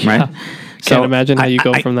part, right? Can't imagine how you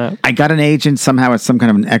go from that. I got an agent somehow at some kind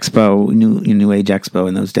of an expo, new age expo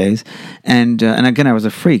in those days, and again I was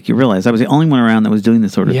a freak. You realize I was the only one around that was doing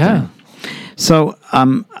this sort of thing. So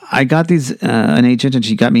I got an agent, and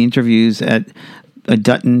she got me interviews at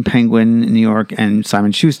Dutton, Penguin in New York, and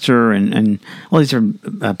Simon Schuster, and all these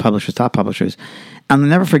different publishers, top publishers. I'll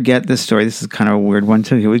never forget this story. This is kind of a weird one,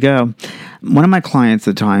 too. Here we go. One of my clients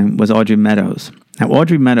at the time was Audrey Meadows. Now,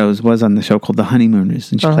 Audrey Meadows was on the show called The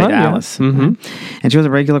Honeymooners, and she played Alice. And she was a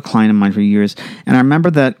regular client of mine for years. And I remember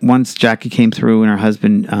that once Jackie came through and her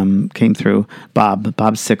husband came through,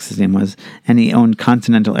 Bob Six, his name was, and he owned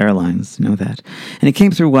Continental Airlines, you know that. And he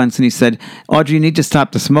came through once and he said, Audrey, you need to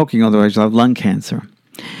stop the smoking, otherwise you'll have lung cancer.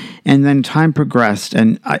 And then time progressed,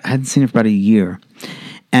 and I hadn't seen her for about a year.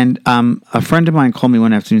 And a friend of mine called me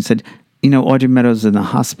one afternoon and said, you know, Audrey Meadows is in the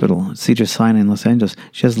hospital at Cedars-Sinai in Los Angeles.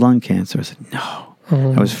 She has lung cancer. I said, no.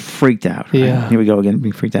 I was freaked out. Right? Yeah. Here we go again,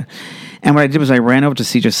 being freaked out. And what I did was I ran over to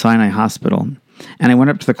Cedars-Sinai Hospital, and I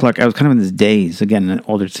went up to the clerk. I was kind of in this daze, again, in an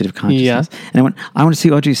altered state of consciousness. Yeah. And I went, I want to see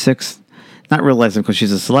Audrey Six. Not realizing because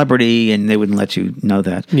she's a celebrity, and they wouldn't let you know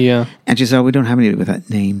that. Yeah. And she said, oh, we don't have anybody with that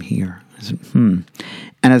name here. I said, And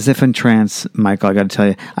as if in trance, Michael, I got to tell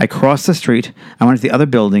you, I crossed the street, I went to the other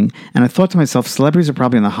building, and I thought to myself, celebrities are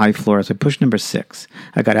probably on the high floor, so I pushed number 6.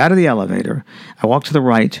 I got out of the elevator, I walked to the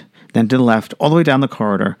right, then to the left, all the way down the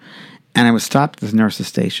corridor, and I was stopped at the nurse's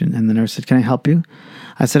station, and the nurse said, can I help you?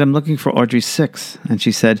 I said, I'm looking for Audrey Six. And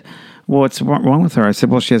she said, well, what's wrong with her? I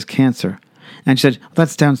said, well, she has cancer. And she said, well,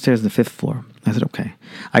 that's downstairs on the 5th floor. I said, okay.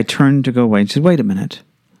 I turned to go away, and she said, wait a minute.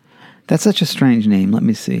 That's such a strange name. Let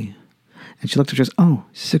me see. And she looked at her and she goes, oh,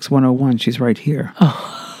 6101. She's right here.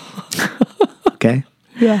 Oh. Okay.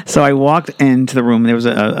 Yeah. So I walked into the room. And there was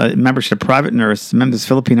a member, she had a private nurse, remember this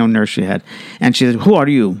Filipino nurse she had. And she said, who are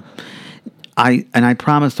you? I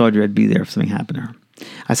promised Audrey I'd be there if something happened to her.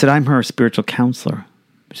 I said, I'm her spiritual counselor.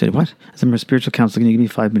 She said, what? I said, I'm her spiritual counselor. Can you give me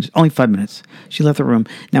 5 minutes? Only 5 minutes. She left the room.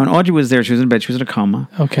 Now, when Audrey was there, she was in bed. She was in a coma.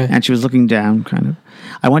 Okay. And she was looking down, kind of.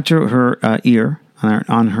 I went to her ear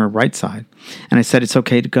on her right side. And I said, it's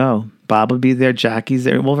okay to go. Bob will be there. Jackie's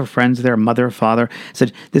there. All of her friends are there. Mother, father. I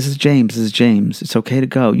said, this is James. This is James. It's okay to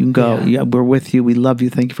go. You can go. Yeah, we're with you. We love you.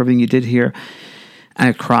 Thank you for everything you did here. And I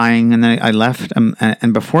was crying. And then I left.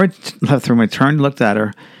 And before I left the room, I turned, looked at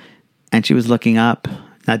her. And she was looking up,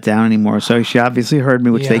 not down anymore. So she obviously heard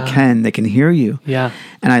me, which they can. They can hear you. Yeah.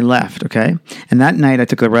 And I left, okay? And that night, I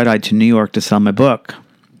took the red eye to New York to sell my book.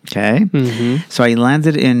 Okay, So I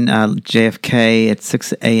landed in JFK at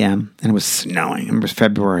 6 a.m. and it was snowing. It was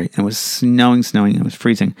February and it was snowing. It was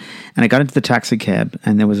freezing. And I got into the taxi cab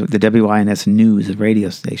and there was the WYNS News, a radio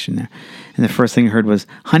station there. And the first thing I heard was,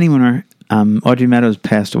 Honeymooner, Audrey Meadows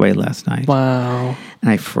passed away last night. Wow. And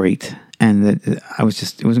I freaked. And it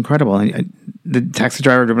was incredible. The taxi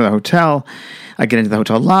driver drove to the hotel. I get into the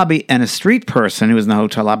hotel lobby and a street person who was in the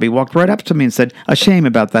hotel lobby walked right up to me and said, a shame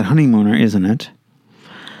about that honeymooner, isn't it?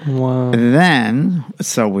 Wow. Then, it's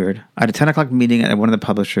so weird. I had a 10 o'clock meeting at one of the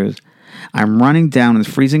publishers. I'm running down in the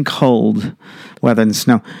freezing cold weather and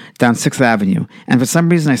snow down 6th Avenue. And for some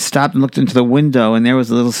reason, I stopped and looked into the window, and there was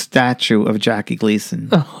a little statue of Jackie Gleason.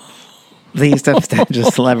 Oh. They used to have statues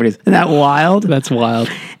of celebrities. Isn't that wild? That's wild.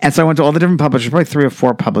 And so I went to all the different publishers, probably 3 or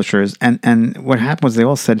 4 publishers. And what happened was they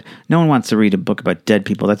all said, no one wants to read a book about dead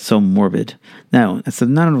people. That's so morbid. No. I said,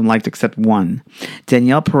 none of them liked except one.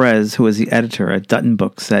 Danielle Perez, who was the editor at Dutton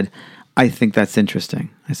Books, said, I think that's interesting.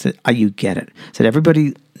 I said, you get it. I said,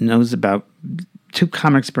 everybody knows about 2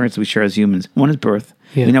 common experiences we share as humans. One is birth.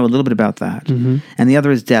 Yeah. We know a little bit about that. Mm-hmm. And the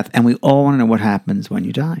other is death. And we all want to know what happens when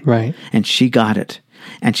you die. Right. And she got it.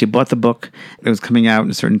 And she bought the book. It was coming out at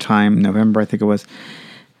a certain time, November, I think it was.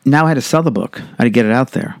 Now I had to sell the book. I had to get it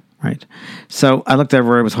out there, right? So I looked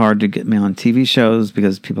everywhere. It was hard to get me on TV shows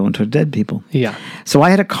because people went to dead people. Yeah. So I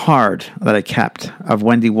had a card that I kept of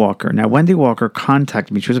Wendy Walker. Now, Wendy Walker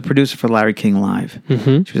contacted me. She was a producer for Larry King Live.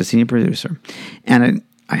 Mm-hmm. She was a senior producer. And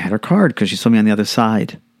I had her card because she saw me on the other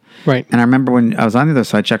side. Right. And I remember when I was on the other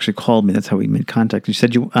side, she actually called me. That's how we made contact. And she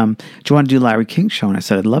said, do you want to do Larry King's show? And I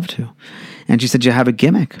said, I'd love to. And she said, you have a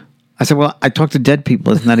gimmick? I said, well, I talk to dead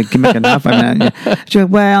people. Isn't that a gimmick enough? I mean, she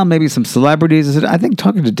said, well, maybe some celebrities. I said, I think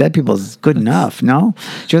talking to dead people is good enough. No?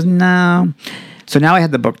 She goes, no. So now I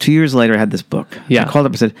had the book. 2 years later, I had this book. Yeah. I called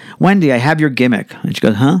up and said, Wendy, I have your gimmick. And she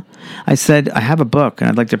goes, huh? I said, I have a book, and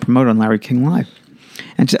I'd like to promote it on Larry King Live.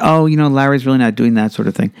 And she said, oh, Larry's really not doing that sort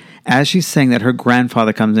of thing. As she's saying that, her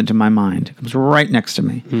grandfather comes into my mind, comes right next to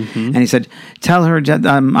me. Mm-hmm. And he said, tell her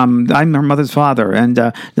I'm her mother's father, and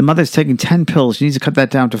the mother's taking 10 pills. She needs to cut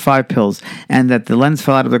that down to 5 pills. And that the lens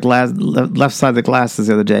fell out of the glass, left side of the glasses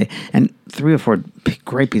the other day. And 3 or 4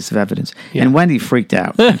 great pieces of evidence. Yeah. And Wendy freaked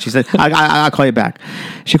out. And she said, I'll call you back.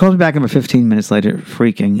 She called me back about 15 minutes later,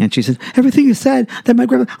 freaking. And she said, everything you said, that my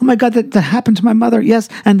grandma, oh my God, that happened to my mother. Yes.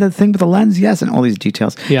 And the thing with the lens. Yes. And all these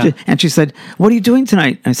details. Yeah. And she said, what are you doing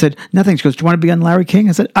tonight? I said, nothing. She goes, do you want to be on Larry King?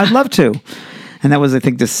 I said, I'd love to. And that was, I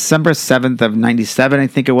think, December 7th of 97, I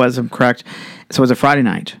think it was, if I'm correct. So it was a Friday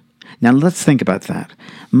night. Now, let's think about that.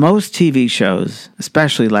 Most TV shows,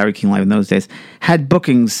 especially Larry King Live in those days, had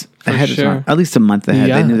bookings ahead of time, at least a month ahead.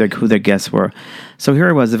 Yeah. They knew who their guests were. So here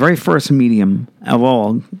it was, the very first medium of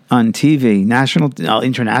all on TV,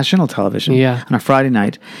 international television, on a Friday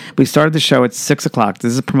night. We started the show at 6 o'clock.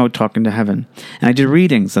 This is Promote Talking to Heaven. And I did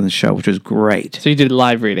readings on the show, which was great. So you did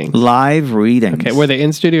live readings? Live readings. Okay, were they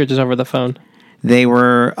in studio or just over the phone? They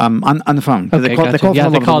were on the phone. Okay, they called gotcha. from all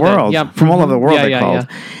over the world. Yep. From all over the world Yeah, they yeah, called.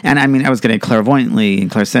 yeah. And I mean, I was getting clairvoyantly and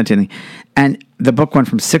clairsentiently. And the book went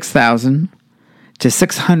from 6,000 to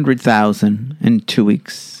 600,000 in 2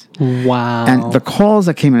 weeks. Wow. And the calls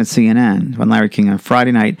that came in at CNN when Larry King on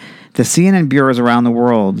Friday night, the CNN bureaus around the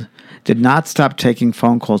world did not stop taking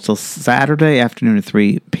phone calls till Saturday afternoon at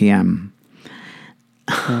 3 p.m.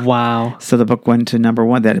 Wow. So the book went to number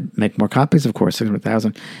one. They had to make more copies, of course,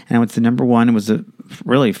 600,000. And it went to number one. It was the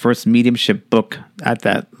really first mediumship book on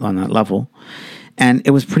that level. And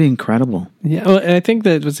it was pretty incredible. Yeah, well, and I think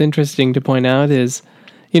that what's interesting to point out is,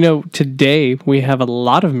 today we have a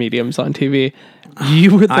lot of mediums on TV.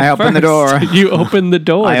 You were the I opened the door. You opened the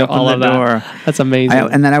door I to opened all the of door. that. That's amazing.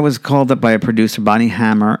 And then I was called up by a producer, Bonnie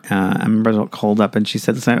Hammer. I remember I was called up and she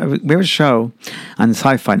said, "Listen, we have a show on the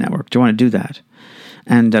Sci-Fi Network. Do you want to do that?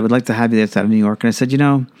 And I would like to have you there. It's out of New York." And I said,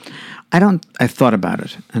 I thought about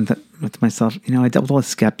it and thought to myself, I dealt with all the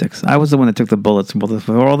skeptics. I was the one that took the bullets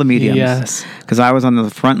for all the mediums. Yes. Because I was on the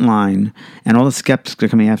front line and all the skeptics were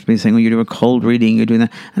coming after me saying, you're doing cold reading, you're doing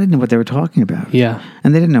that. I didn't know what they were talking about. Yeah.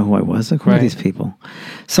 And they didn't know who I was. Like, who are these people?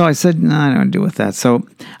 So I said, no, I don't want to do with that. So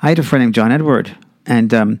I had a friend named John Edward.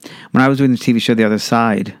 And when I was doing the TV show The Other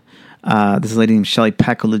Side, this lady named Shelley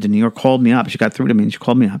Peck, who lived in New York, called me up. She got through to me and she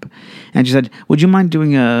called me up. And she said, would you mind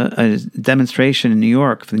doing a demonstration in New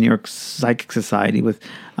York for the New York Psychic Society with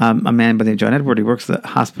a man by the name of John Edward? He works at the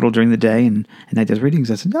hospital during the day and night does readings.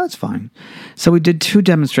 I said, no, that's fine. So we did 2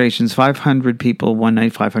 demonstrations, 500 people one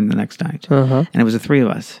night, 500 the next night. And it was the 3 of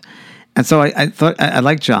us. And so I thought, I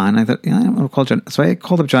liked John. I thought, I want to call John. So I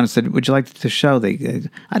called up John and said, would you like to show? I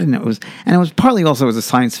didn't know it was, and it was partly also as a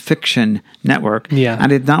science fiction network. Yeah. I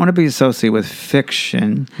did not want to be associated with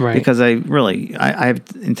fiction because I have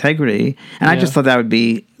integrity. And I just thought that would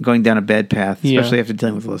be going down a bad path, especially after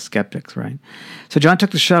dealing with those skeptics, right? So John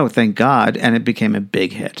took the show, thank God, and it became a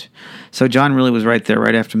big hit. So John really was right there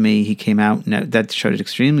right after me. He came out, and that show did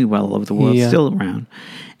extremely well all over the world, still around.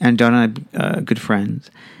 And John and I good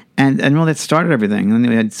friends. And really, that started everything. And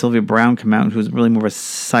then we had Sylvia Brown come out, who was really more of a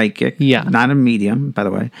psychic, not a medium, by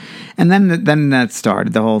the way. And then that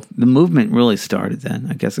started. The movement really started then,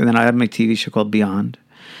 I guess. And then I had my TV show called Beyond.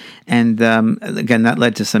 And again, that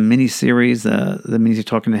led to some mini-series, the mini-series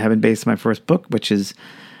Talking to Heaven, based on my first book, which is,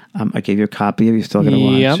 I gave you a copy if you're still going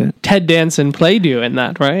to watch it. Ted Danson played you in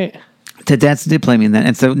that, right? Ted Danson did play me in that.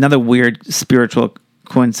 And so another weird spiritual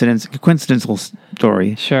coincidental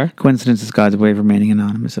story. Sure. Coincidence is God's way of remaining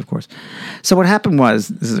anonymous, of course. So what happened was,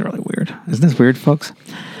 this is really weird. Isn't this weird, folks?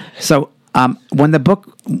 So when the book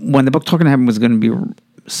Talking to Heaven was going to be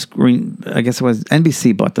screened, I guess it was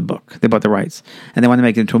NBC bought the book. They bought the rights, and they wanted to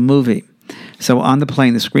make it into a movie. So on the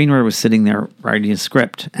plane, the screenwriter was sitting there writing a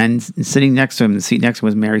script, and sitting next to him, the seat next to him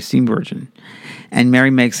was Mary Steenburgen. And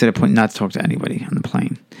Mary makes it a point not to talk to anybody on the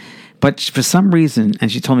plane. But for some reason,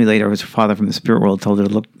 and she told me later, it was her father from the spirit world told her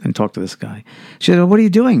to look and talk to this guy. She said, well, what are you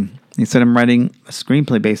doing? He said, I'm writing a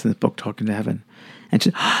screenplay based on this book, Talking to Heaven. And she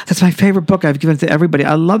said, that's my favorite book. I've given it to everybody.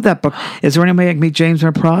 I love that book. Is there any way I can meet James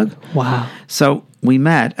in Prague? Wow. So we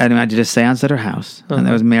met, and I did a seance at her house. And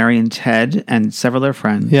there was Mary and Ted and several of their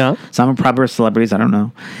friends. Yeah. Some of them probably were celebrities, I don't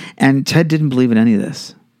know. And Ted didn't believe in any of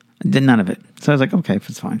this. None of it. So I was like, okay,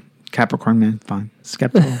 it's fine. Capricorn man, fine.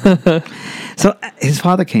 Skeptical. So his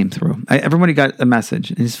father came through. Everybody got a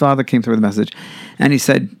message. And his father came through with a message. And he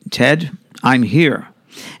said, Ted, I'm here.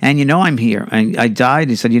 And I'm here. And I died.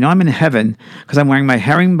 He said, I'm in heaven because I'm wearing my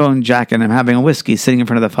herringbone jacket and I'm having a whiskey sitting in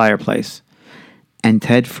front of the fireplace. And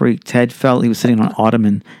Ted freaked. Ted felt he was sitting on an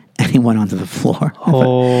ottoman and he went onto the floor.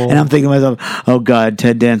 Oh. And I'm thinking to myself, oh God,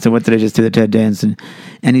 Ted Danson, what did I just do to Ted Danson?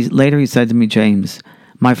 And later he said to me, James,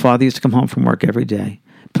 my father used to come home from work every day,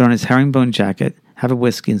 put on his herringbone jacket, have a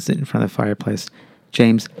whiskey and sit in front of the fireplace.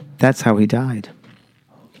 James, that's how he died.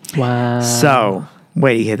 Wow. So,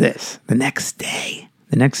 wait, you hear this. The next day,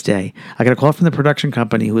 I got a call from the production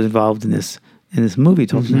company who was involved in this movie,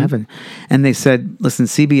 Talking to Heaven. And they said, listen,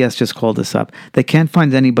 CBS just called us up. They can't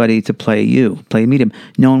find anybody to play a medium.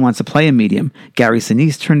 No one wants to play a medium. Gary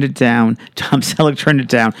Sinise turned it down. Tom Selleck turned it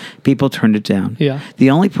down. People turned it down. Yeah. The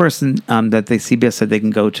only person that CBS said they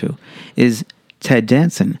can go to is Ted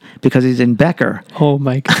Danson because he's in Becker. Oh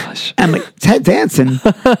my gosh. I'm like, Ted Danson?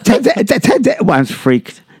 Well, I was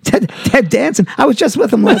freaked. Ted Danson. I was just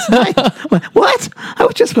with him last night. What? I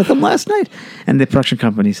was just with him last night. And the production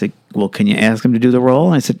company said, well, can you ask him to do the role?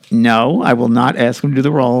 And I said, no, I will not ask him to do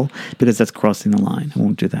the role because that's crossing the line. I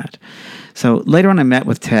won't do that. So later on, I met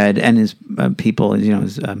with Ted and his people,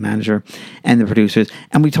 his manager and the producers,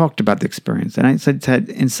 and we talked about the experience. And I said, Ted,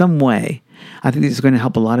 in some way, I think this is going to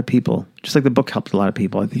help a lot of people, just like the book helped a lot of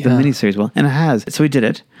people. I think the miniseries will, and it has. So we did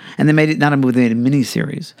it, and they made it not a movie; they made a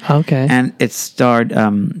miniseries. Okay, and it starred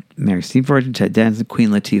Mary Steenburgen, Ted Danson, Queen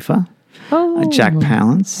Latifah, Jack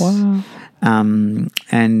Palance. Wow.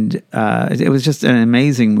 And it was just an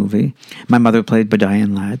amazing movie. My mother played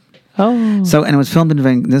Badian Ladd. Oh, so and it was filmed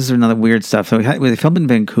in this is another weird stuff. So we filmed in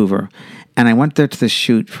Vancouver, and I went there to the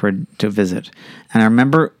shoot to visit, and I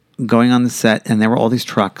remember going on the set, and there were all these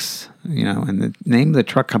trucks, and the name of the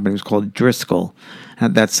truck company was called Driscoll.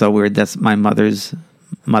 And that's so weird. That's my mother's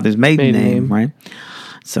maiden name, right?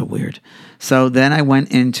 So weird. So then I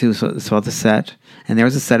went into saw the set, and there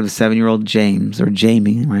was a set of 7-year-old James or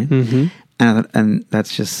Jamie, right? Mm-hmm. And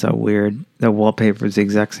that's just so weird. The wallpaper is the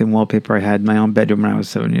exact same wallpaper I had in my own bedroom when I was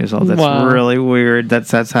 7 years old. That's really weird.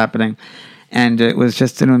 That's happening, and it was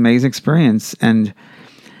just an amazing experience. And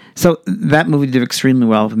so that movie did extremely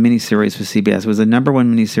well for miniseries for CBS. It was the number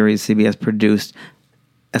one miniseries CBS produced,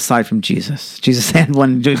 aside from Jesus. Jesus had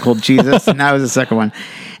one called Jesus, and that was the second one.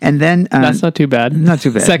 And then that's not too bad. Not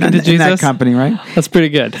too bad. Second to Jesus, in that company, right? That's pretty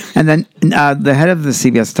good. And then the head of the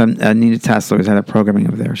CBS, Nina Tassler, who's head of programming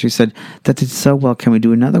over there. She said, "That did so well. Can we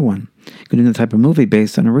do another one? Could do another type of movie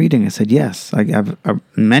based on a reading?" I said, "Yes. I have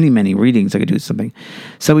many readings. I could do something."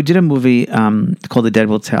 So we did a movie called The Dead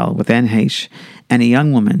Will Tell with Anne Heche and a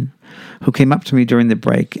young woman who came up to me during the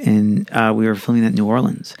break, and we were filming that in New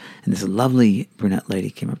Orleans. And this lovely brunette lady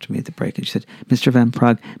came up to me at the break, and she said, "Mr. Van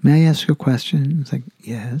Praagh, may I ask you a question?" I was like,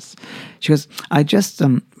 "Yes." She goes, "I just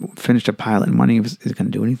finished a pilot, and wondering if it's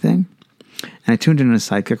going to do anything." And I tuned in on a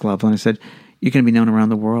sidekick level, and I said, "You're going to be known around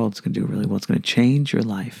the world. It's going to do really well. It's going to change your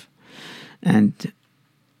life." And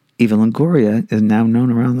Eva Longoria is now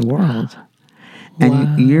known around the world.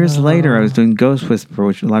 And years later, I was doing Ghost Whisperer,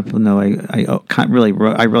 which a lot of people know.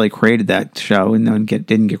 I really created that show, and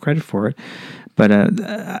didn't get credit for it. But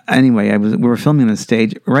anyway, we were filming on a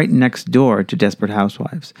stage right next door to Desperate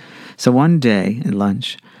Housewives. So one day at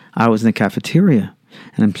lunch, I was in the cafeteria,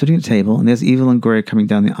 and I'm sitting at a table, and there's Eva Longoria coming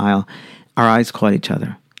down the aisle. Our eyes caught each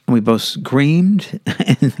other, and we both screamed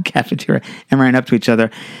in the cafeteria and ran up to each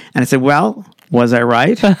other. And I said, "Well, was I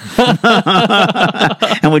right?"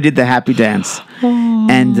 And we did the happy dance.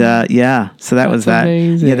 And so that was that.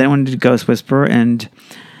 Amazing. Yeah, then I went to Ghost Whisperer, and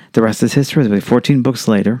the rest is history. There's 14 books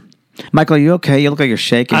later. Michael, are you okay? You look like you're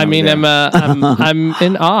shaking. I mean, I'm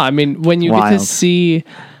in awe. I mean, when you get to see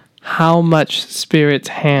how much Spirit's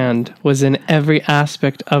hand was in every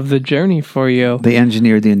aspect of the journey for you. They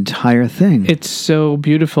engineered the entire thing. It's so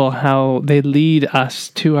beautiful how they lead us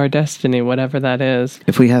to our destiny, whatever that is.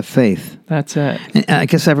 If we have faith. That's it. And I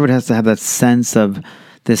guess everybody has to have that sense of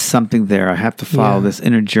there's something there. I have to follow this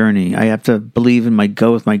inner journey. I have to believe in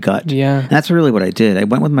go with my gut. Yeah. And that's really what I did. I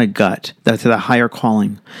went with my gut to the higher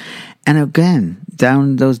calling. And again,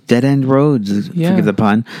 down those dead-end roads, forgive the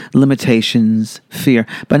pun, limitations, fear.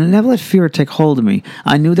 But I never let fear take hold of me.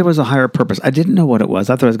 I knew there was a higher purpose. I didn't know what it was.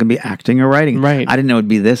 I thought it was going to be acting or writing. Right. I didn't know it would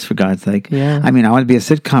be this, for God's sake. Yeah. I mean, I wanted to be a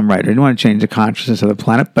sitcom writer. I didn't want to change the consciousness of the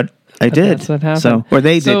planet, but I did. That's what happened.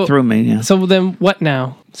 They did through me. Yeah. So then what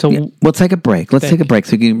now? So we'll take a break. Let's take a break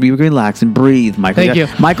so you can relax and breathe, Michael. Thank you.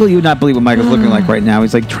 Michael, you would not believe what Michael's looking like right now.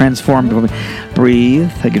 He's like transformed. Breathe,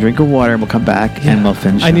 take a drink of water, and we'll come back and we'll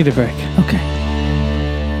finish. I need a break. Okay.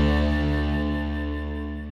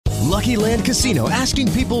 Lucky Land Casino,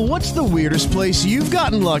 asking people, what's the weirdest place you've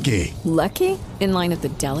gotten lucky? Lucky? In line at the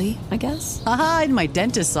deli, I guess? Aha, in my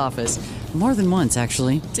dentist's office. More than once,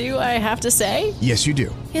 actually. Do I have to say? Yes, you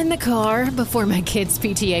do. In the car before my kids'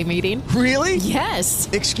 PTA meeting. Really? Yes.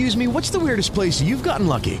 Excuse me, what's the weirdest place you've gotten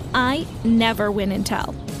lucky? I never win and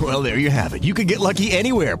tell. Well, there you have it. You can get lucky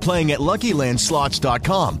anywhere, playing at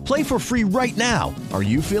LuckyLandSlots.com. Play for free right now. Are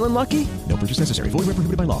you feeling lucky? No purchase necessary. Void where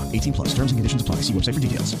prohibited by law. 18+. Terms and conditions apply. See website for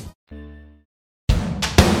details.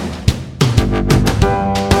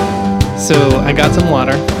 So I got some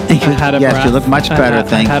water. I had a breath. You look much better.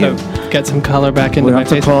 Thank you. I had to get some color back into my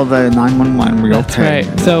face. We have to call the 911. We're That's okay.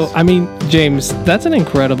 right. So, I mean, James, that's an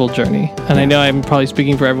incredible journey. And I know I'm probably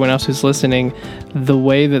speaking for everyone else who's listening. The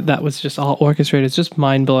way that was just all orchestrated is just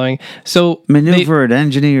mind-blowing. So maneuvered,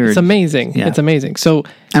 engineered. It's amazing. Yeah. It's amazing. So,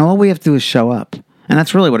 and all we have to do is show up. And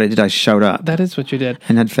that's really what I did. I showed up. That is what you did.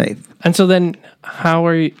 And had faith. And so then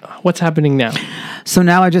what's happening now? So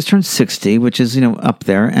now I just turned 60, which is, up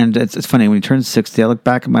there. And it's funny, when you turn 60, I look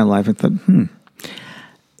back at my life and thought,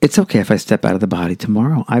 it's okay if I step out of the body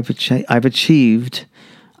tomorrow. I've achieved,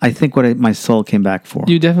 I think, what my soul came back for.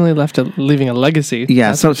 You definitely leaving a legacy.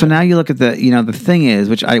 Yeah. So now you look at the thing is,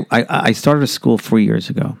 which I started a school 4 years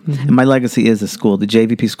ago. Mm-hmm. And my legacy is a school, the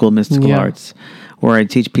JVP School of Mystical Arts, where I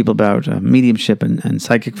teach people about mediumship and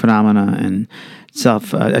psychic phenomena and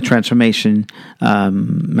self transformation,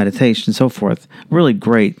 meditation, and so forth. Really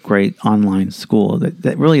great online school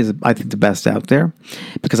that really is, I think, the best out there,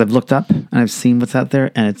 because I've looked up and I've seen what's out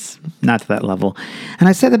there, and it's not to that level. And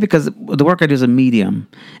I say that because the work I do as a medium,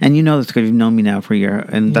 and you know this because you've known me now for a year,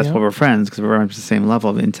 and that's why we're friends, because we're on the same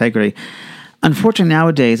level of integrity. Unfortunately,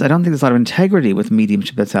 nowadays, I don't think there's a lot of integrity with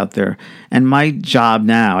mediumship that's out there. And my job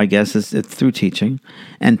now, I guess, is through teaching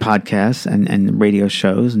and podcasts and radio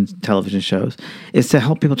shows and television shows, is to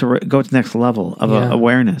help people to go to the next level of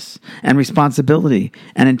awareness and responsibility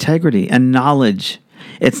and integrity and knowledge.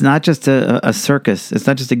 It's not just a circus. It's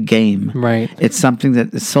not just a game. Right. It's something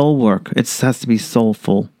that is soul work. It has to be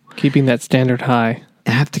soulful. Keeping that standard high.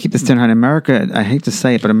 I have to keep the standard high. In America, I hate to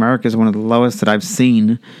say it, but America is one of the lowest that I've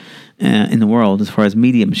seen in the world as far as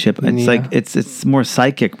mediumship. It's like it's more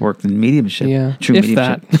psychic work than mediumship. Yeah, true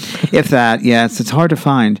mediumship. If that, yes, it's hard to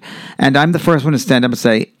find. And I'm the first one to stand up and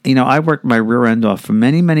say, I worked my rear end off for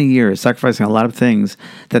many, many years, sacrificing a lot of things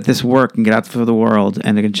that this work can get out for the world,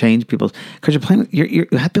 and it can change people's. Because you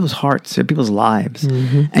have people's hearts, people's lives,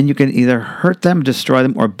 and you can either hurt them, destroy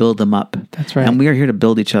them, or build them up. That's right. And we are here to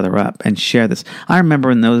build each other up and share this. I remember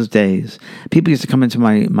in those days, people used to come into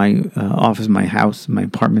my office, my house, my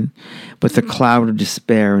apartment, with a cloud of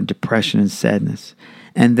despair and depression and sadness.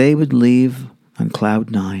 And they would leave on cloud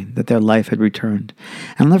 9, that their life had returned.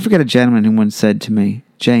 And I'll never forget a gentleman who once said to me,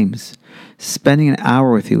 James, spending an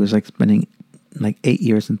hour with you is like spending 8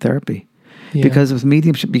 years in therapy. Yeah. Because with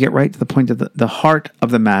mediumship, you get right to the point of the heart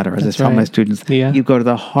of the matter. As I tell my students, you go to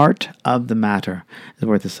the heart of the matter, is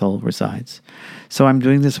where the soul resides. So I'm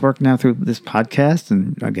doing this work now through this podcast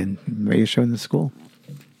and, again, radio show in the school.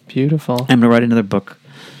 Beautiful. I'm going to write another book.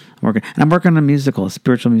 I'm working on a musical, a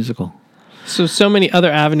spiritual musical. So many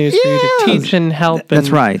other avenues for you to teach and help. That's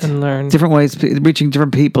right. And learn different ways, reaching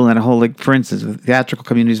different people, and a whole, for instance, the theatrical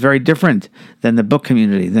community is very different than the book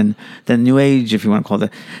community, than New Age, if you want to call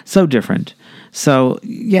it. So different. So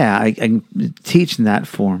I can teach in that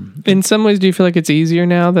form. In some ways, do you feel like it's easier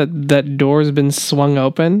now that door's been swung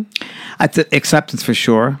open? Acceptance for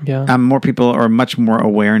sure. Yeah. More people are much more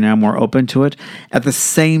aware now, more open to it. At the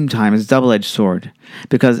same time, it's a double-edged sword,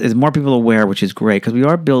 because as more people aware, which is great, because we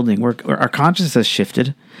are building, our consciousness has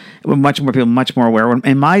shifted. We're much more people, much more aware.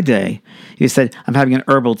 In my day, you said, I'm having an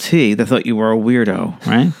herbal tea, they thought you were a weirdo,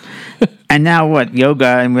 right? And now what? Yoga,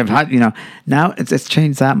 and we've had, now it's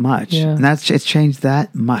changed that much. Yeah. And it's changed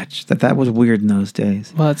that much, that was weird in those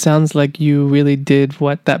days. Well, it sounds like you really did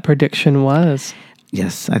what that prediction was.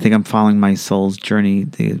 Yes, I think I'm following my soul's journey,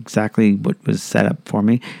 exactly what was set up for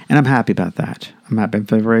me. And I'm happy about that. I'm happy. I'm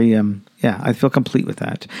very, I feel complete with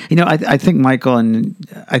that. I think, Michael, and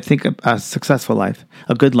I think a successful life,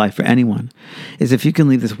 a good life for anyone, is if you can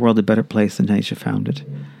leave this world a better place than Aisha found it,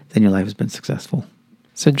 then your life has been successful.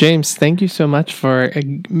 So, James, thank you so much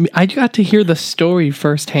I got to hear the story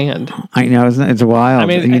firsthand. I know, it's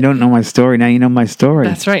wild. And you don't know my story. Now you know my story.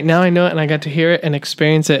 That's right. Now I know it, and I got to hear it and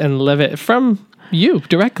experience it and live it from you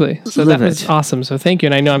directly. So that was awesome. So thank you.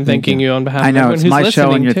 And I know I'm thanking you on behalf of everyone who's listening. I know, it's my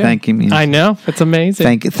show and you're thanking me. I know. It's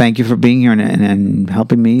amazing. Thank you for being here and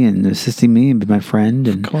helping me and assisting me and be my friend.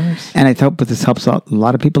 And, of course. And I hope this helps a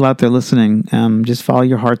lot of people out there listening. Just follow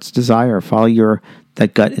your heart's desire. Follow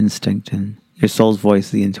that gut instinct and your soul's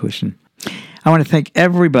voice, the intuition. I want to thank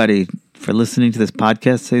everybody for listening to this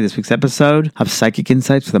podcast today, this week's episode of Psychic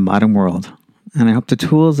Insights for the Modern World. And I hope the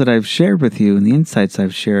tools that I've shared with you and the insights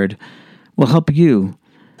I've shared will help you,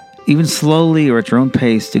 even slowly or at your own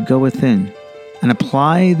pace, to go within and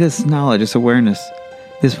apply this knowledge, this awareness,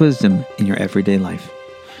 this wisdom in your everyday life.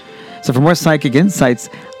 So for more Psychic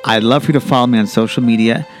Insights, I'd love for you to follow me on social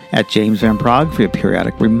media at James Van Praagh for your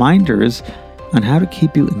periodic reminders on how to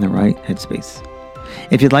keep you in the right headspace.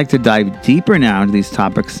 If you'd like to dive deeper now into these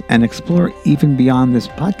topics and explore even beyond this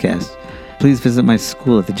podcast, please visit my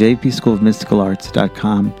school at the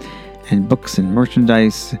jpschoolofmysticalarts.com and books and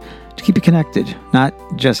merchandise to keep you connected, not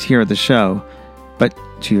just here at the show, but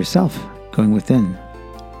to yourself, going within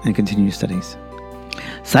and continue your studies.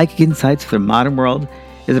 Psychic Insights for the Modern World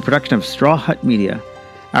is a production of Straw Hut Media.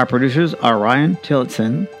 Our producers are Ryan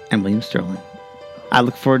Tillotson and William Sterling. I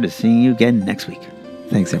look forward to seeing you again next week.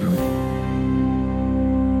 Thanks, everyone.